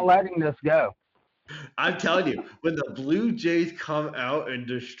are not letting this go. I'm telling you, when the Blue Jays come out and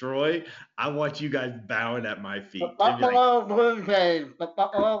destroy, I want you guys bowing at my feet. Buffalo Blue Jays. The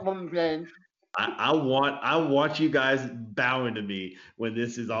Buffalo Blue Jays. I want you guys bowing to me when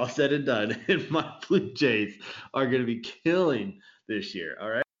this is all said and done, and my Blue Jays are going to be killing this year. All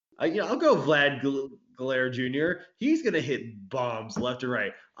right, I'll go Vlad Galera Jr. He's going to hit bombs left and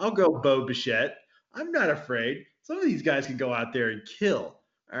right. I'll go Bo Bichette. I'm not afraid. Some of these guys can go out there and kill.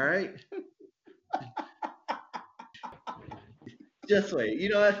 All right. Just wait. You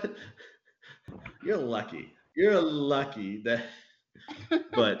know what? You're lucky. You're lucky that.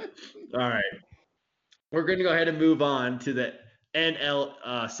 But all right, we're going to go ahead and move on to the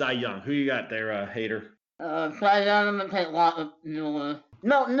NL Cy Young. Who you got there, Hater? Cy Young. I'm gonna take Locke Miller.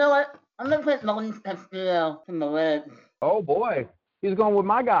 No, you know what? I'm gonna take Luis Castillo from the Reds. Oh boy, he's going with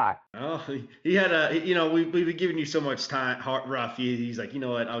my guy. Oh, he had we've been giving you so much time, rough. He's like, you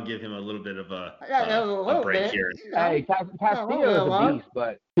know what? I'll give him a little bit of a break here. Hey, Castillo is a beast,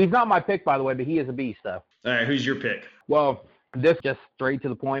 but he's not my pick, by the way. But he is a beast, though. All right, who's your pick? Well, this just straight to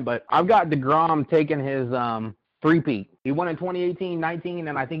the point, but I've got DeGrom taking his three-peat. He won in 2018-19,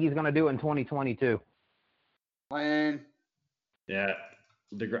 and I think he's going to do it in 2022. When? Yeah,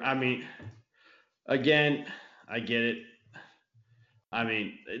 I mean, again, I get it. I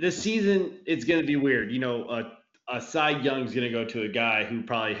mean, this season, it's going to be weird. A Cy Young's going to go to a guy who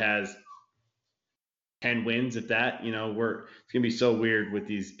probably has 10 wins at that. It's going to be so weird with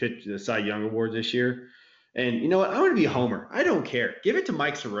the Cy Young awards this year. And you know what? I'm going to be a homer. I don't care. Give it to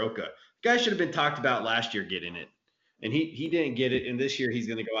Mike Soroka. The guy should have been talked about last year getting it. And he didn't get it. And this year he's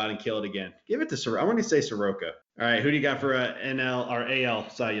going to go out and kill it again. Give it to Soroka. I want to say Soroka. All right. Who do you got for NL or AL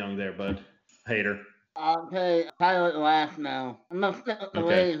Cy Young there, bud? Hater. I'll take Tyler Glasnow. I'm going to stick with the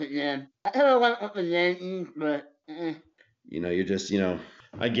Rays again. I could have went with the Yankees, but you're just,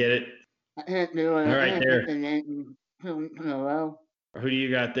 I get it. I can't do it. All right, there. The Yankees in a row. Who do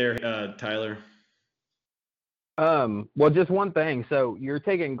you got there, Tyler? Well, just one thing. So you're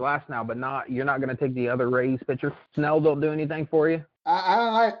taking Glasnow, but you're not going to take the other Rays pitcher. Snell don't do anything for you? I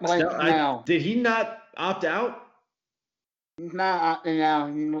don't like Blake Snell. Did he not opt out? He's not opting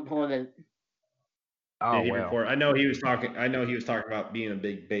out. He reported. Oh, did he well. report? I know he was talking about being a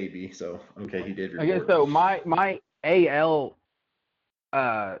big baby. So okay, he did report. I guess so. My AL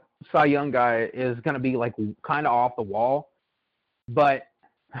Cy Young guy is going to be like kind of off the wall, but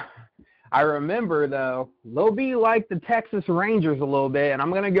I remember though they'll be like the Texas Rangers a little bit, and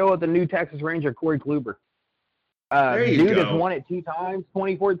I'm going to go with the new Texas Ranger Corey Kluber. There you dude go. has won it 2 times,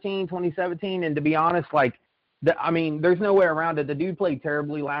 2014, 2017, and to be honest, there's no way around it. The dude played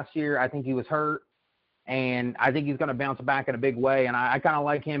terribly last year. I think he was hurt. And I think he's going to bounce back in a big way. And I kind of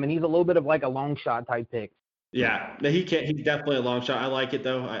like him. And he's a little bit of like a long shot type pick. Yeah, no, he's definitely a long shot. I like it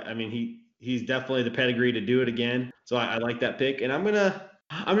though. I mean, he's definitely the pedigree to do it again. So I like that pick. And I'm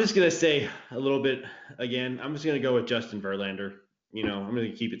just gonna say a little bit again. I'm just gonna go with Justin Verlander. I'm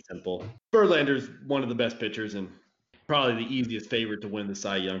gonna keep it simple. Verlander's one of the best pitchers and probably the easiest favorite to win the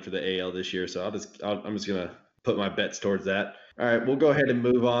Cy Young for the AL this year. So I'm just gonna put my bets towards that. All right, we'll go ahead and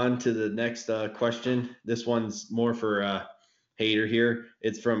move on to the next question. This one's more for Hater here.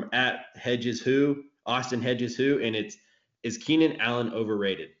 It's from Austin Hedges Who, and is Keenan Allen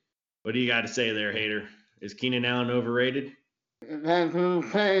overrated? What do you got to say there, Hater? Is Keenan Allen overrated? That's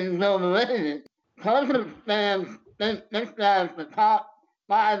who's saying he's overrated. Cardinals fans think this guy's the top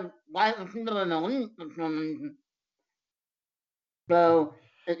 5 wide receiver in the league for some reason. So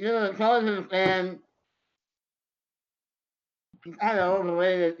if you're a Cardinals fan, he's kind of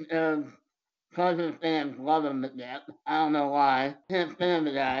overrated because Cardinals fans love him to death. I don't know why. Can't stand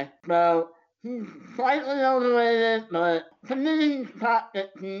the guy. So he's slightly overrated, but to me, he's top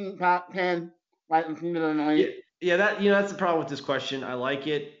 15, top 10 wide receiver in the league. Yeah, that's the problem with this question. I like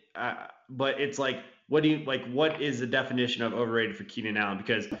it, but it's like, what is the definition of overrated for Keenan Allen?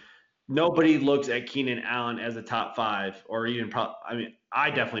 Because nobody looks at Keenan Allen as a top 5 or even I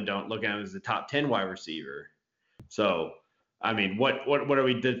definitely don't look at him as a top 10 wide receiver. So, I mean, what are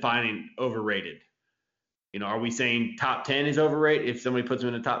we defining overrated? Are we saying top 10 is overrated if somebody puts him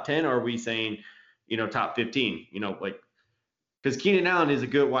in the top 10, or are we saying, top 15? Because Keenan Allen is a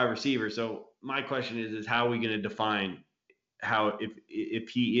good wide receiver. So my question is how are we going to define how if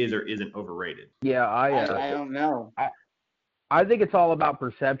he is or isn't overrated? Yeah, I don't know. I think it's all about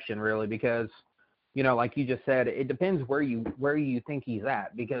perception, really, because like you just said, it depends where you think he's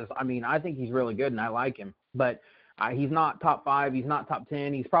at. Because I mean, I think he's really good and I like him, but he's not top 5. He's not top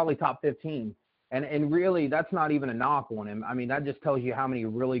 10. He's probably top 15. And really, that's not even a knock on him. I mean, that just tells you how many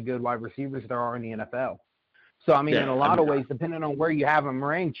really good wide receivers there are in the NFL. So, I mean, in a lot of ways, depending on where you have him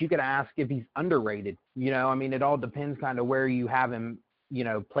ranked, you could ask if he's underrated. I mean, it all depends kind of where you have him,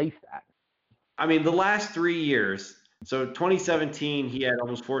 placed at. I mean, the last 3 years, so 2017, he had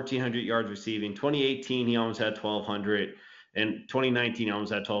almost 1,400 yards receiving. 2018, he almost had 1,200. And 2019, he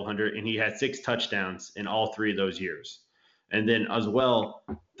almost had 1,200. And he had 6 touchdowns in all 3 of those years. And then as well,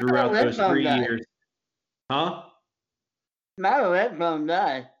 throughout those 3 years. Huh? Not a red zone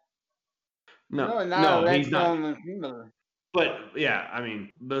guy. No, he's not. But, yeah, I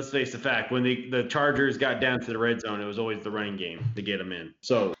mean, let's face the fact. When the Chargers got down to the red zone, it was always the running game to get him in.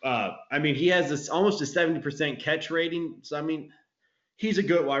 So, I mean, he has almost a 70% catch rating. So, I mean, he's a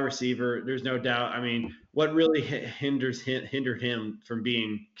good wide receiver. There's no doubt. I mean, what really hindered him from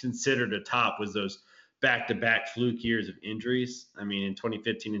being considered a top was those back-to-back fluke years of injuries. I mean, in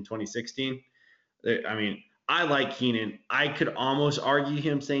 2015 and 2016. I mean, I like Keenan. I could almost argue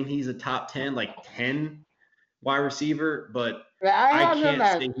him saying he's a top 10, like 10 wide receiver, but I can't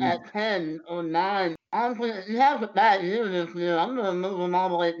have him at 10 or 9. Honestly, he has a bad year this year. I'm going to move him all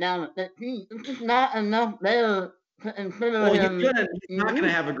the way down to 15. It's just not enough there to consider him. He's not going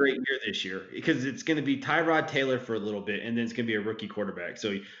to have a great year this year because it's going to be Tyrod Taylor for a little bit, and then it's going to be a rookie quarterback.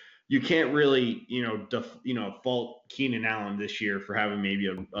 So you can't really, fault Keenan Allen this year for having maybe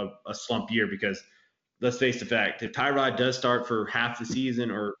a slump year because let's face the fact, if Tyrod does start for half the season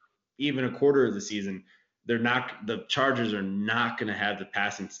or even a quarter of the season, the Chargers are not going to have the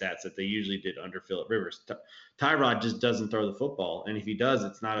passing stats that they usually did under Phillip Rivers. Tyrod just doesn't throw the football, and if he does,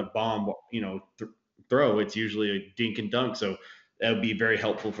 it's not a bomb, throw. It's usually a dink and dunk. So that would be very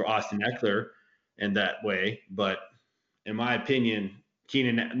helpful for Austin Eckler in that way. But in my opinion,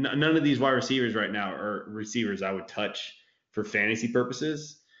 Keenan, none of these wide receivers right now are receivers I would touch for fantasy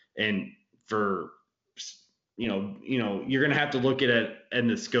purposes. And for, you're going to have to look at it in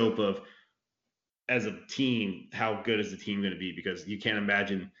the scope of, as a team, how good is the team going to be? Because you can't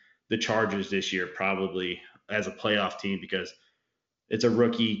imagine the Chargers this year probably as a playoff team because it's a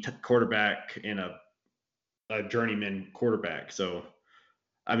rookie quarterback and a journeyman quarterback. So,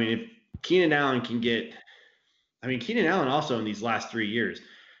 I mean, if Keenan Allen Keenan Allen also in these last 3 years,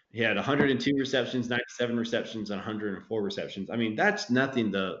 he had 102 receptions, 97 receptions, and 104 receptions. I mean, that's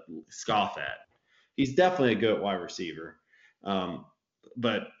nothing to scoff at. He's definitely a good wide receiver.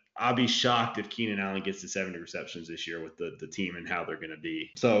 But I'll be shocked if Keenan Allen gets to 70 receptions this year with the team and how they're going to be.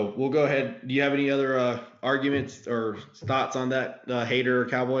 So we'll go ahead. Do you have any other arguments or thoughts on that, Hater or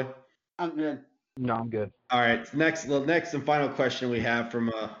Cowboy? I'm good. No, I'm good. All right. Next and final question we have from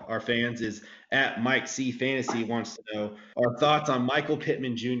our fans is at Mike C Fantasy wants to know our thoughts on Michael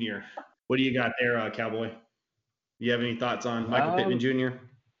Pittman Jr. What do you got there, Cowboy? Do you have any thoughts on Michael Pittman Jr.?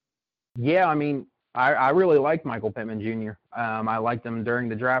 Yeah, I mean, I really liked Michael Pittman Jr. I liked him during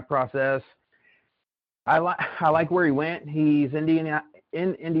the draft process. I like where he went. He's in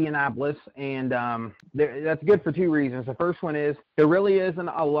Indianapolis, and that's good for 2 reasons. The first one is there really isn't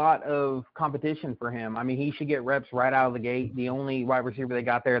a lot of competition for him. I mean, he should get reps right out of the gate. The only wide receiver they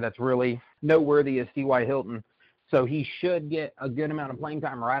got there that's really noteworthy is T.Y. Hilton. So he should get a good amount of playing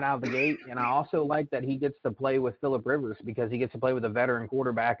time right out of the gate. And I also like that he gets to play with Phillip Rivers because he gets to play with a veteran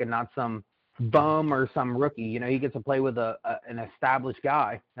quarterback and not some bum or some rookie. He gets to play with an established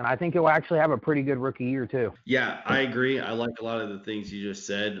guy, and I think he'll actually have a pretty good rookie year too. Yeah, I agree. I like a lot of the things you just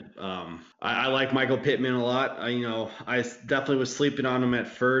said. I like Michael Pittman a lot. I definitely was sleeping on him at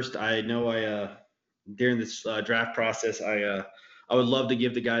first. I know during this draft process, I would love to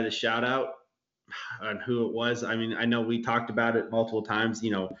give the guy the shout out on who it was. I mean, I know we talked about it multiple times.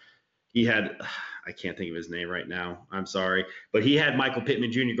 He had, I can't think of his name right now. I'm sorry. But he had Michael Pittman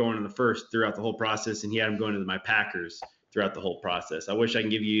Jr. going in the first throughout the whole process, and he had him going to my Packers throughout the whole process. I wish I can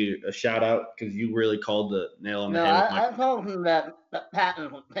give you a shout out because you really called the nail on the head. I told him that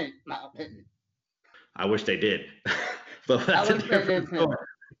Packers would take Michael Pittman. I wish they did. But that's a different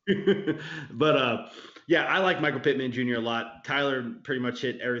story. But yeah, I like Michael Pittman Jr. a lot. Tyler pretty much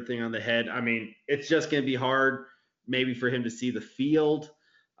hit everything on the head. I mean, it's just going to be hard maybe for him to see the field.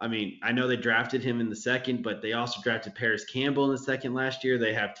 I mean, I know they drafted him in the second, but they also drafted Paris Campbell in the second last year.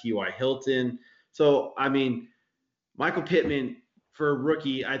 They have T.Y. Hilton. So, I mean, Michael Pittman, for a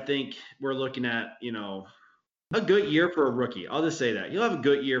rookie, I think we're looking at, A good year for a rookie. I'll just say that. You'll have a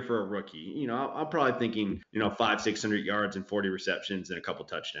good year for a rookie. You know, I'm probably thinking, 500-600 yards and 40 receptions and a couple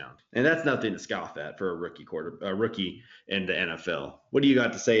touchdowns. And that's nothing to scoff at for a rookie in the NFL. What do you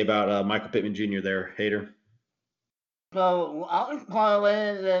got to say about Michael Pittman Jr. there, Hater? So I'll just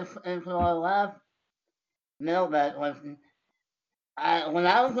parlay this into our last mailbag question. When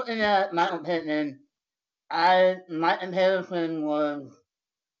I was looking at Michael Pittman, my comparison was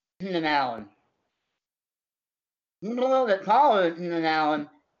Keenan Allen. He's a little bit taller than Keenan Allen,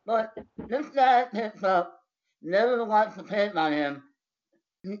 but this guy picks up, never likes to tape on him.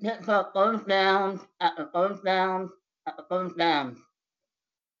 He picks up first downs after first downs after first downs.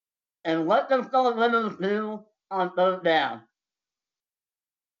 And what does Phillip Rivers do on third down?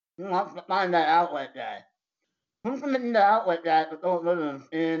 He wants to find that outlet guy. Who's going to be the outlet guy for Phillip Rivers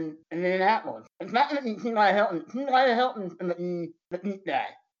in Indianapolis? It's not going to be T.Y. Hilton. T.Y. Hilton's going to be the deep guy.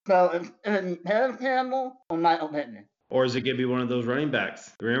 So it's going to be Paris Campbell or Michael Pittman. Or is it going to be one of those running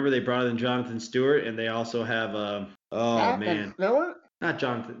backs? Remember, they brought in Jonathan Stewart, and they also have Jonathan Stewart? Not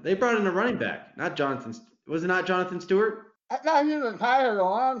Jonathan. They brought in a running back, not Jonathan. Was it not Jonathan Stewart? I thought he was retired a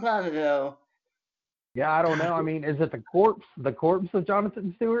long time ago. Yeah, I don't know. I mean, is it the corpse of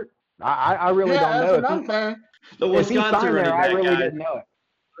Jonathan Stewart? I really don't know. The Wisconsin running back I really guy. didn't know it.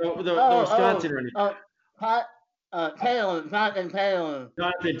 The Wisconsin running back. Jonathan Taylor.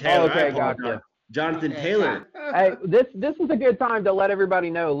 Jonathan Taylor. Okay, gotcha. Jonathan Taylor. Hey, this is a good time to let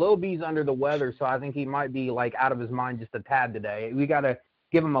everybody know Lil B's under the weather, so I think he might be like out of his mind just a tad today. We got to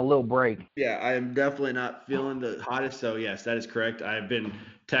give him a little break. Yeah, I am definitely not feeling the hottest, so yes, that is correct. I've been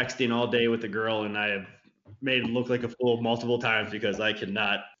texting all day with a girl, and I have made it look like a fool multiple times because I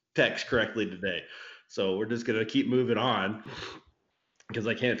cannot text correctly today. So we're just going to keep moving on because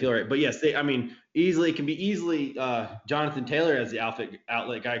I can't feel right. But yes, it can be easily Jonathan Taylor as the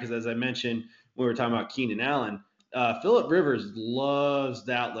outlet guy because as I mentioned when we were talking about Keenan Allen, Phillip Rivers loves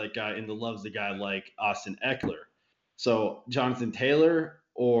the outlet guy and loves the guy like Austin Eckler. So Jonathan Taylor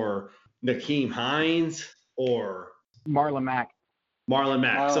or Nakeem Hines or Marlon Mack.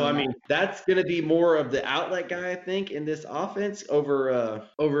 So, that's going to be more of the outlet guy, I think, in this offense over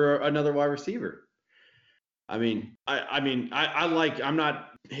another wide receiver. I'm not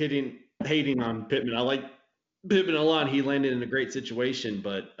hating on Pittman. I like Pittman a lot. He landed in a great situation,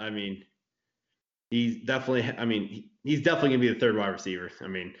 but he's definitely going to be the third wide receiver.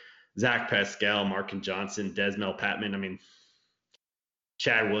 Zach Pascal, Markin Johnson, Desmond Patman,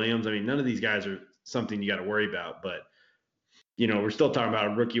 Chad Williams. None of these guys are something you got to worry about, but we're still talking about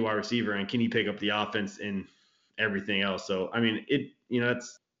a rookie wide receiver and can he pick up the offense and everything else. So,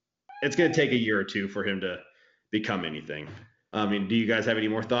 it's going to take a year or two for him to become anything. Do you guys have any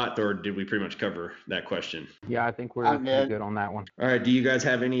more thoughts or did we pretty much cover that question? Yeah, I think we're pretty good on that one. All right. Do you guys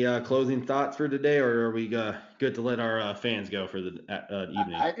have any closing thoughts for today or are we good to let our fans go for the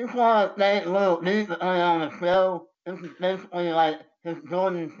evening? I just want to thank Lil B for coming on the show. This is basically like his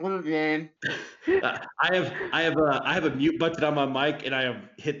Jordan flu game. I have a mute button on my mic and I have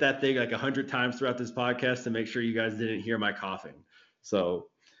hit that thing like 100 times throughout this podcast to make sure you guys didn't hear my coughing. So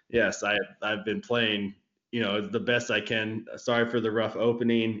yes, I've been playing the best I can. Sorry for the rough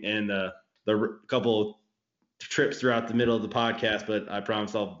opening and the couple trips throughout the middle of the podcast, but I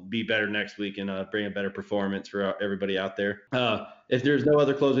promise I'll be better next week and bring a better performance for everybody out there. If there's no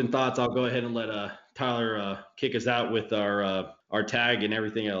other closing thoughts, I'll go ahead and let Tyler kick us out with our tag and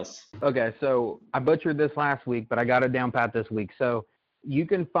everything else. Okay, so I butchered this last week, but I got it down pat this week. So you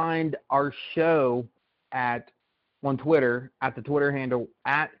can find our show on Twitter at the Twitter handle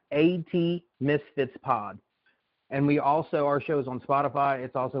at ATMisfitsPod. And our show is on Spotify.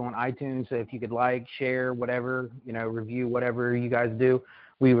 It's also on iTunes. So if you could share, whatever, review, whatever you guys do,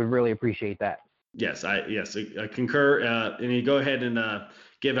 we would really appreciate that. Yes, I concur. And you go ahead and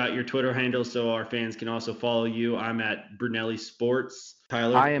give out your Twitter handle so our fans can also follow you. I'm at Brunelli Sports.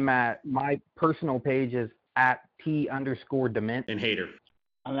 Tyler? I am at, my personal page is at T_Dement. And Hater.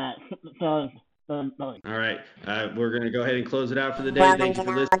 I'm at All right. We're going to go ahead and close it out for the day. Welcome Thank you to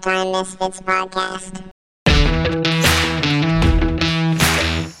for the listening. All Time Misfits podcast.